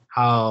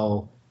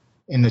how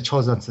in the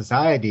Chosun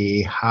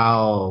Society,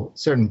 how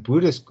certain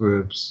Buddhist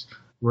groups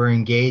were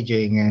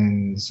engaging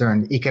in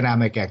certain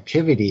economic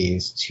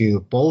activities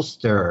to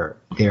bolster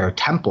their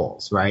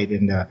temples, right,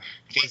 in the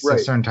face of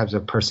certain types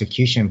of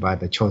persecution by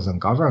the Chosun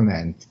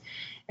government.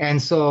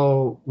 And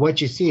so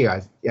what you see,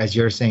 as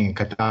you're saying, in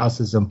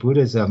Catholicism,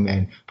 Buddhism,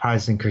 and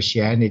Protestant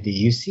Christianity,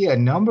 you see a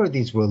number of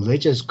these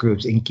religious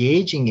groups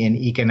engaging in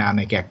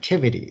economic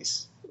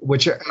activities,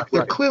 which are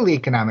they're clearly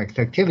economic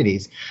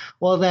activities.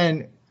 Well,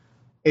 then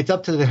it's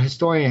up to the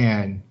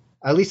historian,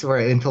 at least for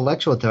an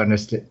intellectual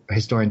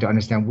historian, to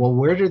understand, well,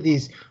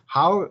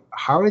 how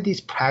are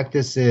these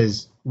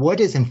practices,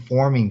 what is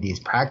informing these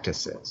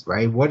practices,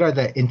 right? What are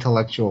the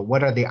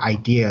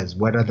ideas,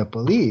 what are the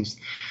beliefs?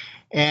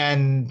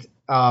 And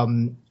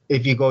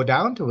if you go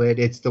down to it,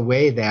 it's the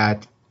way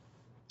that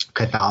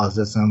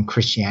Catholicism,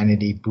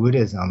 Christianity,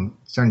 Buddhism,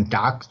 certain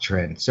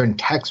doctrines, certain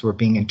texts were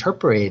being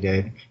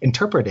interpreted,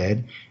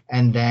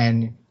 and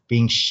then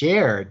being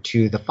shared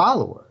to the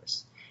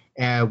followers,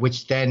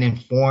 which then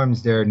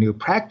informs their new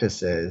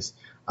practices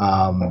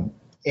and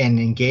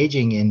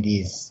engaging in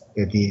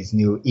these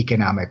new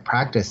economic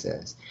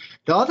practices.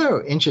 The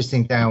other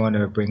interesting thing I want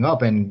to bring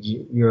up, and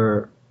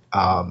you're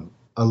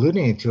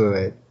alluding to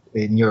it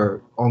in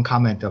your own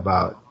comment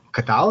about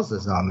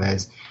Catholicism,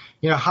 is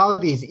how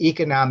these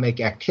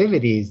economic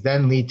activities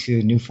then lead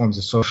to new forms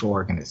of social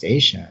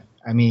organization.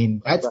 I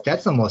mean,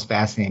 that's the most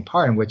fascinating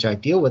part, in which I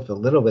deal with a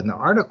little bit in the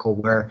article,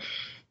 where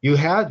you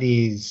have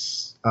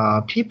these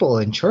people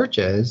in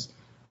churches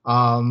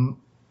forming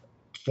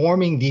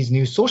these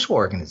new social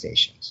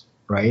organizations,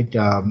 right?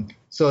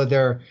 So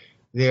they're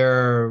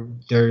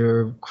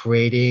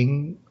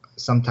creating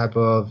some type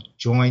of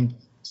joint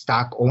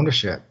stock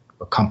ownership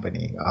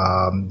company.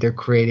 They're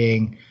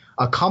creating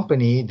a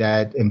company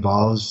that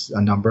involves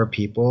a number of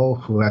people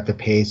who have to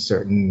pay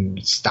certain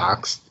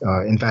stocks,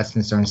 invest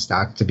in certain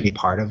stocks to be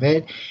part of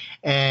it.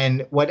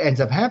 And what ends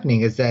up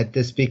happening is that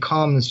this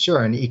becomes,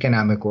 sure, an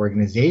economic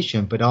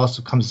organization, but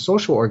also becomes a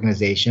social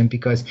organization,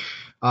 because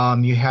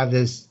you have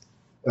this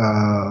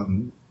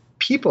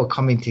people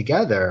coming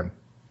together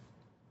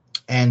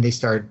and they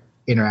start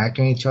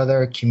interacting with each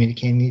other,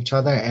 communicating with each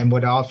other. And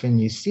what often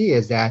you see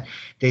is that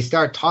they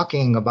start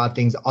talking about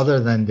things other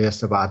than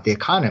just about the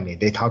economy.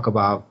 They talk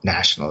about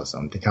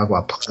nationalism. They talk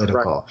about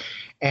political. Right.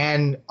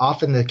 And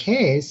often the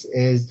case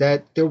is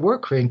that there were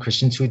Korean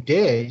Christians who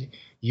did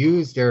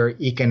use their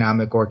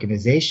economic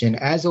organization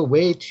as a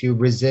way to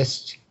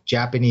resist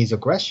Japanese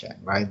aggression,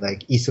 right?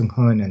 Like Lee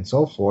Seung-hun and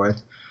so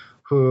forth,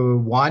 who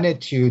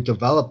wanted to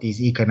develop these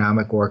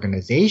economic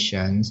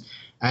organizations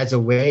as a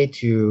way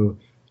to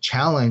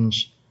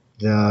challenge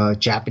the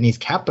Japanese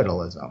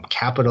capitalism,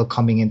 capital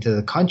coming into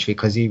the country,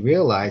 because he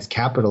realized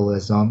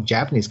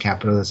Japanese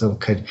capitalism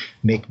could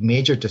make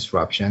major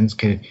disruptions,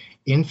 could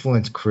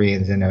influence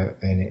Koreans in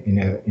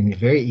a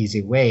very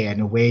easy way, and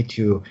a way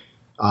to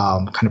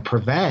kind of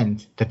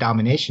prevent the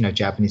domination of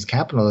Japanese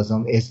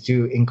capitalism is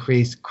to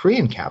increase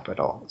Korean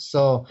capital.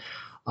 So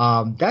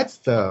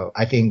that's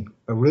I think,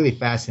 a really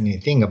fascinating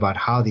thing about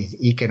how these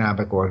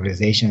economic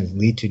organizations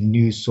lead to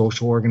new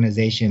social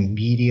organization,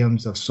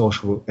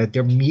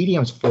 they're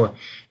mediums for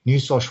new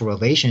social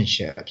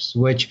relationships,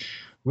 which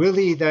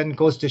really then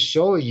goes to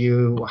show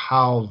you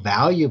how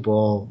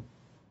valuable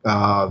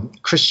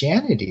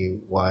Christianity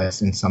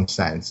was in some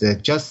sense.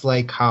 Just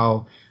like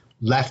how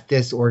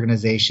leftist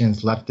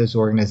organizations,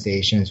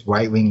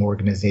 right-wing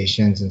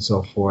organizations, and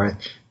so forth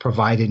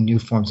provided new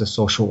forms of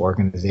social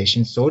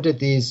organizations, so did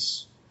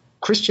these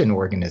Christian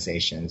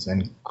organizations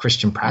and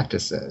Christian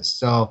practices.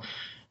 So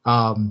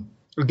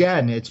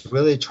again, it's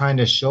really trying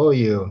to show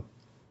you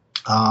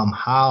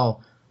how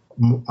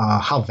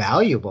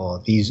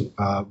valuable these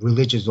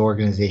religious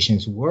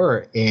organizations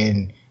were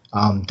in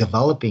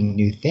developing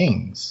new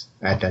things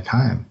at that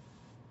time.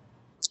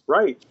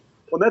 Right.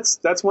 Well,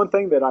 that's one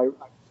thing that I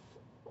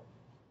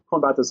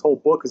about this whole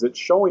book, is it's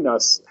showing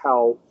us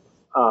how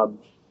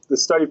the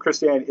study of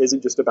Christianity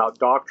isn't just about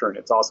doctrine.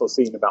 It's also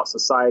seeing about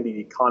society,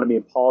 economy,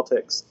 and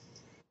politics.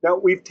 Now,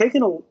 we've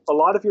taken a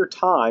lot of your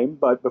time,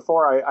 but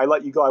before I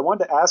let you go, I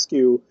wanted to ask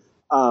you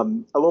a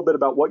little bit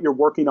about what you're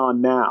working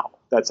on now.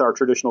 That's our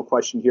traditional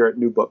question here at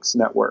New Books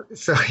Network.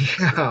 So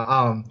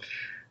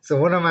so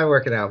what am I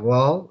working at?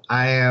 Well,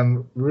 I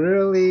am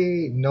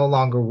really no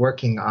longer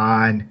working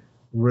on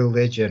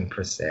religion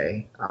per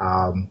se.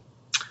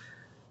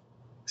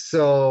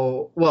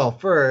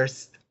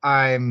 First,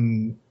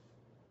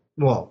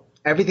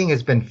 everything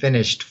has been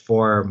finished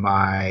for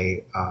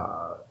my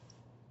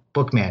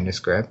book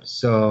manuscript.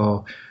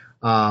 So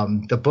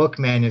the book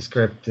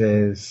manuscript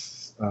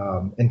is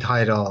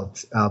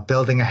entitled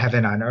Building a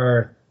Heaven on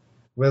Earth,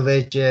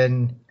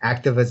 Religion,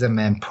 Activism,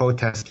 and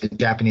Protest in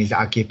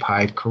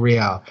Japanese-Occupied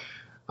Korea.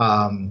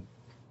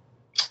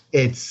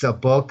 It's a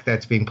book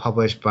that's being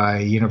published by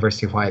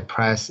University of Hawaii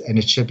Press, and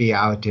it should be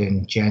out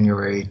in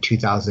January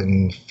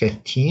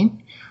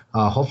 2015,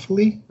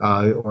 hopefully,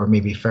 or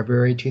maybe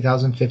February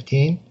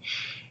 2015.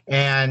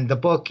 And the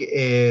book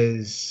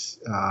is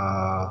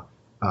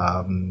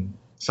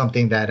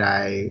something that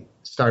I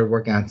started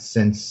working on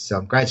since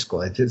grad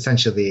school.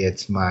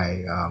 It's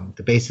my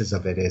the basis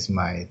of it is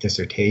my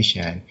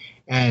dissertation,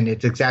 and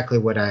it's exactly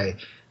what I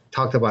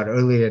talked about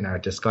earlier in our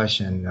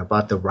discussion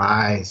about the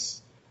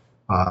rise,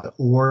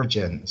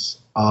 origins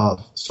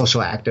of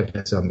social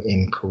activism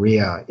in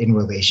Korea in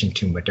relation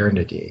to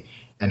modernity,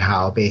 and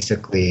how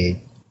basically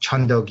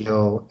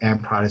Chundogyo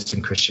and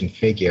Protestant Christian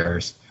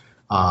figures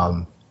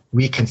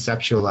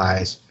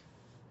reconceptualize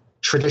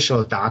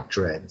traditional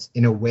doctrines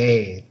in a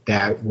way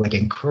that would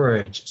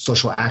encourage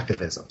social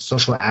activism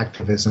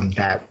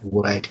that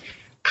would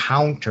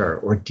counter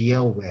or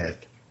deal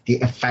with the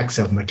effects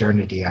of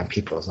modernity on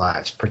people's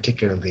lives,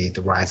 particularly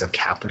the rise of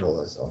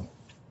capitalism.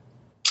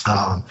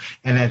 And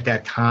at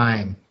that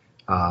time,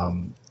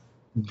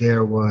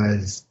 there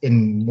was,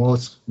 in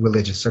most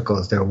religious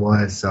circles, there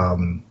were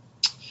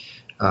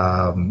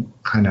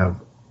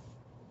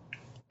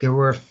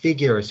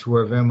figures who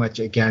were very much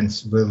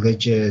against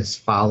religious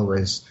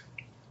followers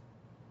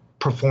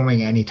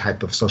performing any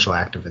type of social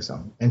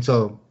activism. And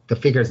so the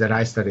figures that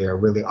I study are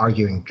really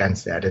arguing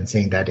against that and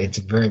saying that it's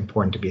very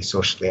important to be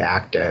socially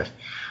active,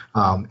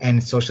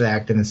 and socially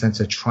active in the sense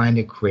of trying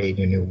to create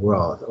a new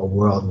world, a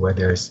world where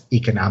there's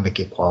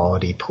economic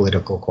equality,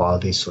 political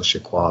equality,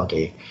 social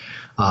equality,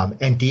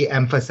 and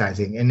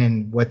de-emphasizing. And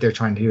then what they're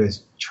trying to do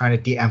is trying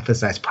to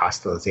de-emphasize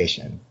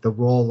proselytization. The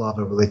role of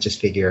a religious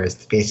figure is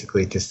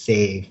basically to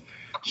save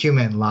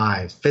human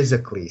lives,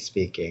 physically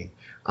speaking,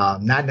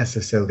 not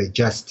necessarily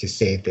just to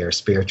save their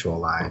spiritual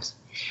lives.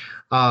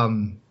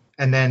 And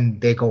then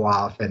they go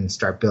off and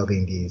start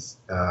building these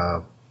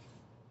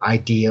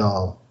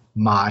ideal,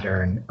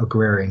 modern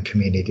agrarian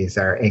communities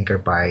that are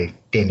anchored by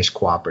Danish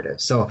cooperatives.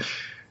 So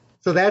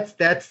that's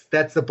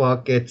the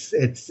book. It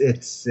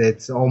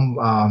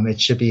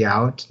should be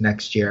out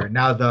next year.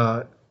 Now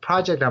the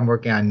project I'm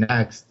working on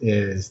next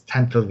is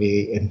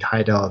tentatively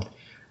entitled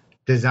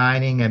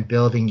Designing and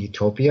Building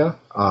Utopia,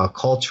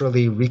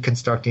 Culturally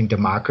Reconstructing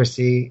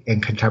Democracy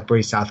in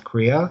Contemporary South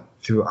Korea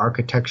Through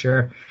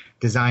Architecture,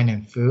 Design,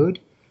 and Food.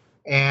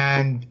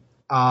 And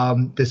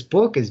this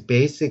book is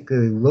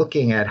basically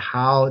looking at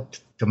how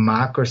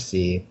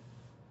democracy,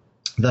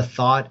 the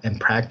thought and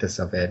practice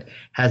of it,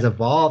 has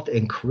evolved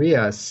in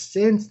Korea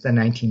since the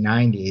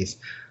 1990s,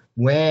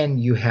 when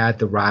you had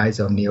the rise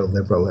of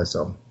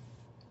neoliberalism.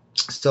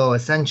 So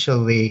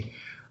essentially,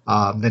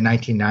 the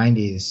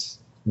 1990s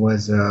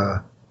was,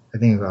 I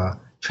think, a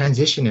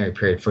transitionary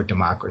period for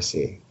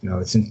democracy.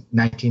 It's in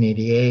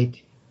 1988,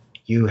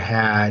 you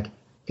had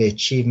the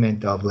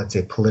achievement of, let's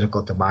say,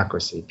 political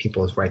democracy,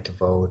 people's right to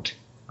vote,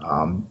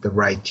 the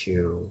right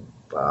to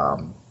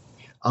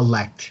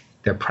elect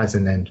their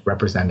president,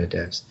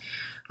 representatives.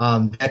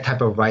 That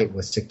type of right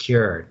was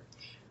secured.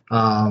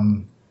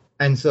 And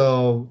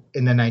so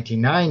in the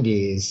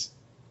 1990s,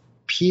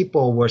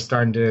 people were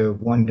starting to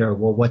wonder,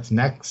 well, what's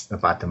next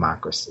about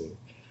democracy?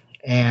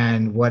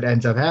 And what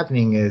ends up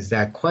happening is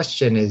that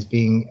question is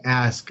being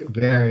asked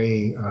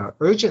very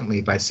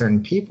urgently by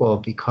certain people,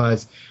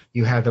 because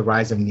you have the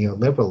rise of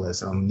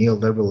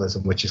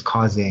neoliberalism, which is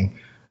causing,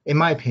 in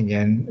my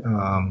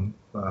opinion,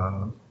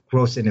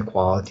 gross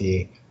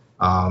inequality,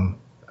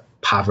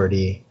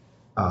 poverty,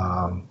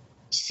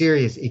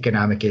 serious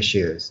economic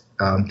issues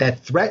that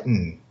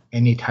threaten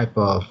any type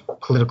of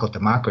political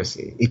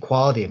democracy,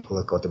 equality in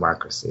political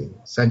democracy.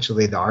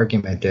 Essentially, the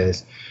argument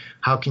is,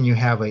 how can you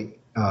have a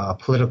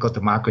political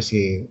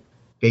democracy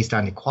based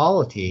on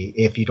equality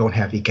if you don't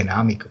have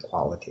economic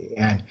equality?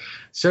 And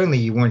certainly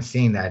you weren't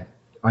seeing that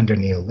under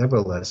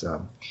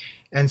neoliberalism.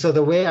 And so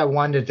the way I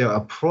wanted to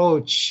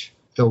approach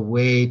the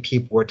way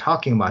people were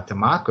talking about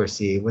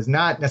democracy was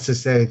not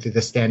necessarily through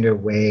the standard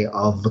way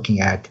of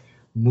looking at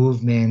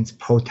movements,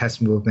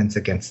 protest movements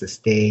against the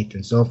state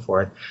and so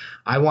forth.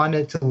 I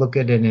wanted to look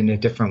at it in a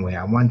different way.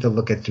 I wanted to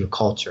look at it through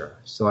culture.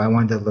 So I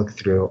wanted to look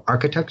through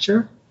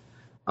architecture,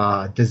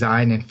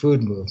 design, and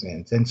food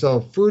movements. And so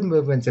food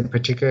movements in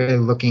particular,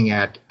 looking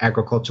at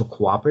agricultural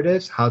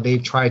cooperatives, how they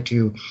try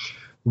to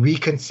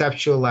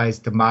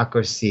reconceptualize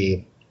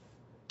democracy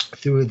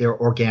through their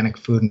organic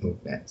food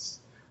movements.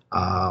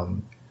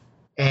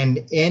 And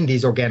in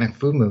these organic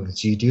food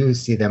movements, you do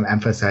see them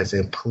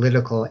emphasizing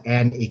political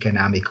and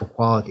economic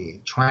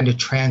equality, trying to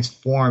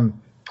transform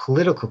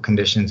political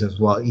conditions as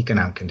well as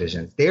economic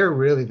conditions. They're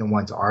really the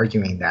ones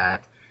arguing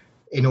that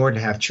in order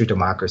to have true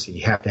democracy,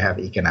 you have to have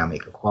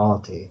economic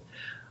equality.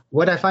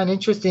 What I find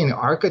interesting in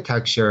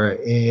architecture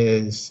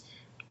is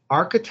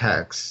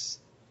architects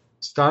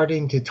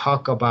starting to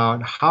talk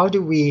about how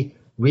do we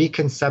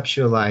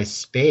reconceptualize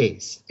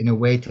space in a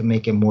way to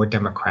make it more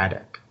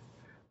democratic.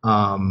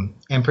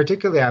 And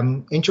particularly,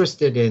 I'm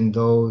interested in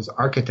those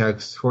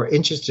architects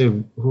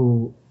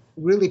who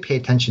really pay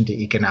attention to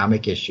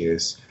economic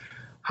issues,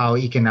 how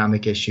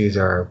economic issues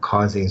are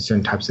causing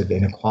certain types of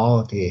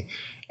inequality,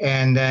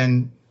 and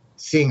then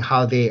seeing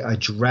how they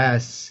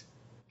address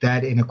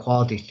that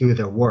inequality through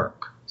their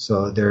work.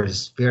 So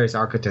there's various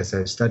architects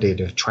I've studied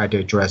to try to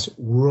address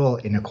rural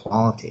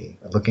inequality,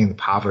 looking at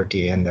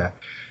poverty in the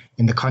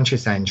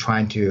countryside and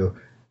trying to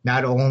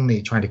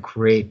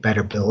create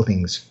better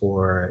buildings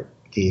for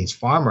these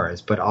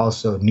farmers, but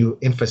also new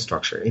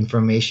infrastructure,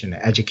 information,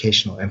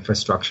 educational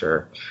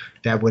infrastructure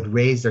that would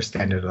raise their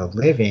standard of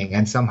living,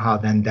 and somehow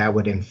then that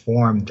would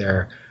inform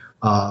their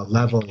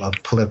level of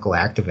political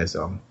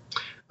activism.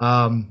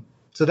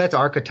 So that's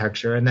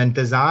architecture. And then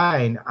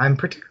design, I'm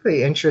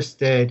particularly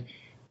interested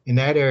in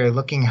that area,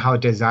 looking how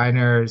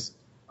designers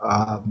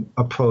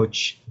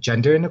approach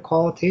gender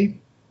inequality.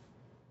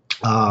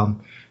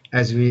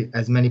 As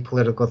many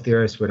political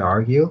theorists would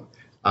argue,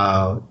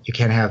 you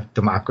can't have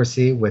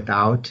democracy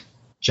without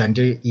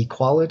gender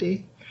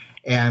equality.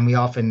 And we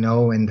often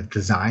know in the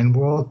design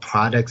world,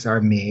 products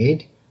are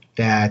made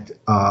that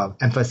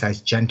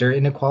emphasize gender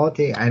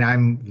inequality. And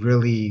I'm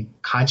really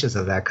conscious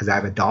of that because I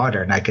have a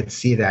daughter and I could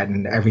see that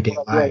in everyday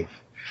life.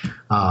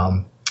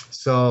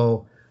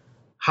 So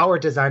how are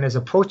designers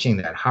approaching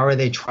that? How are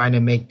they trying to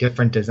make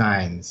different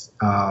designs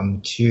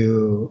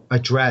to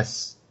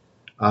address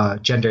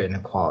gender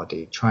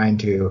inequality, trying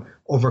to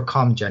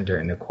overcome gender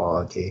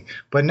inequality,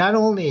 but not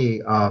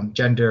only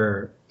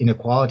gender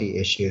inequality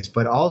issues,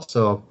 but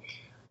also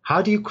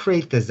how do you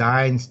create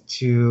designs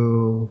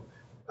to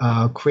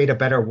create a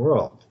better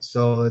world?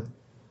 So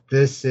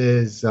this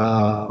is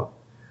a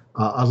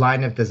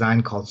line of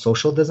design called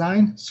social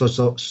design,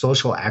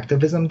 social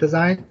activism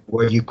design,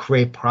 where you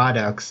create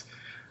products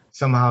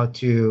somehow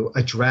to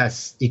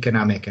address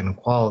economic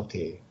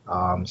inequality.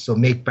 So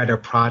make better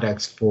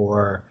products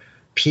for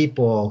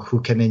people who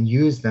can then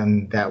use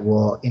them that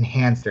will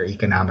enhance their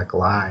economic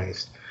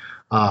lives,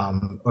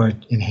 or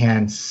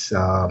enhance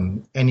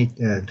any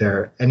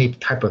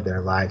type of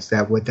their lives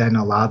that would then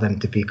allow them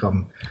to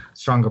become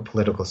stronger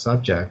political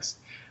subjects.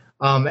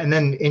 And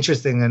then,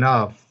 interestingly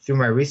enough, through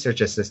my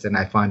research assistant,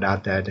 I found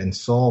out that in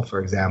Seoul, for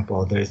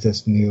example, there's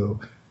this new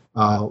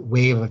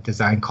wave of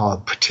design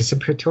called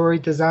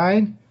participatory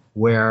design,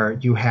 where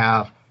you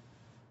have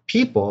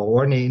people,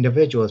 ordinary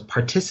individuals,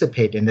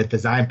 participate in the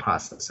design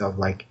process of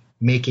like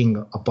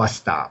making a bus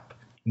stop,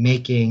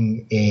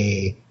 designing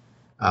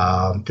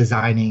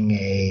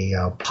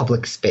a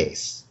public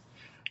space.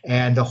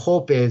 And the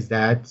hope is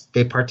that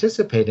they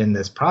participate in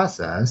this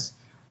process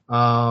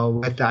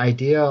with the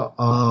idea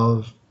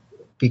of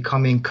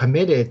becoming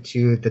committed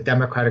to the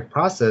democratic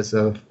process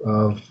of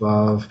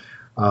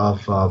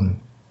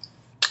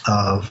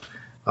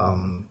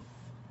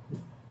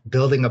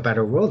building a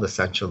better world,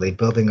 essentially,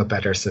 building a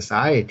better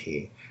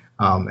society,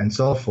 and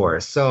so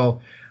forth.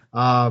 So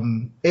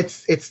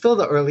it's still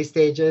the early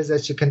stages,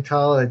 as you can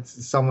tell.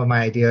 Some of my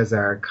ideas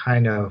are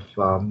kind of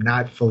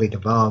not fully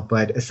developed,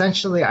 but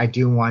essentially I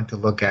do want to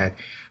look at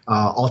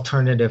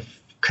alternative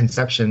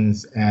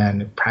conceptions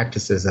and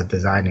practices of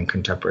design in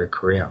contemporary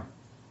Korea.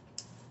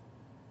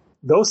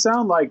 Those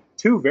sound like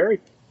two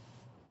very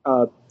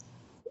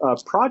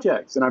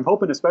projects, and I'm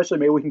hoping especially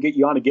maybe we can get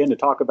you on again to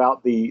talk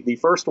about the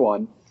first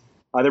one.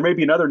 There may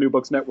be another New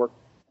Books Network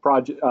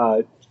project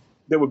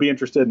that would be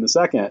interested in the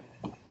second.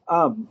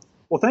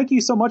 Well, thank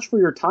you so much for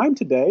your time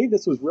today.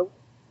 This was really,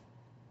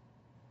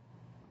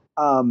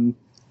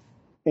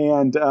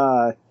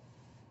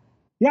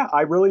 yeah,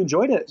 I really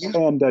enjoyed it. Yeah.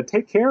 And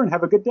take care and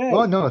have a good day.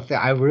 Well, no,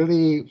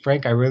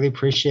 Frank, I really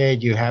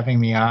appreciate you having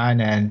me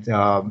on. And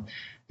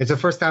it's the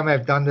first time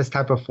I've done this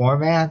type of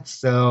format.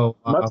 So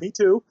me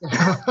too.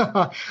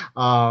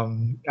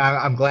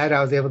 I'm glad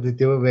I was able to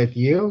do it with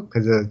you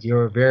because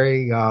you're a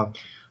very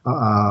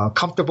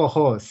comfortable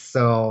host.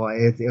 So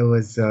it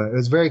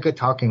was very good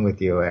talking with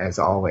you as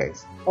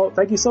always. Oh,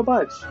 thank you so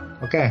much.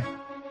 Okay.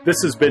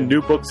 This has been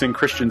New Books in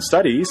Christian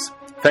Studies.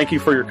 Thank you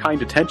for your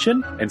kind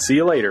attention and see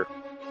you later.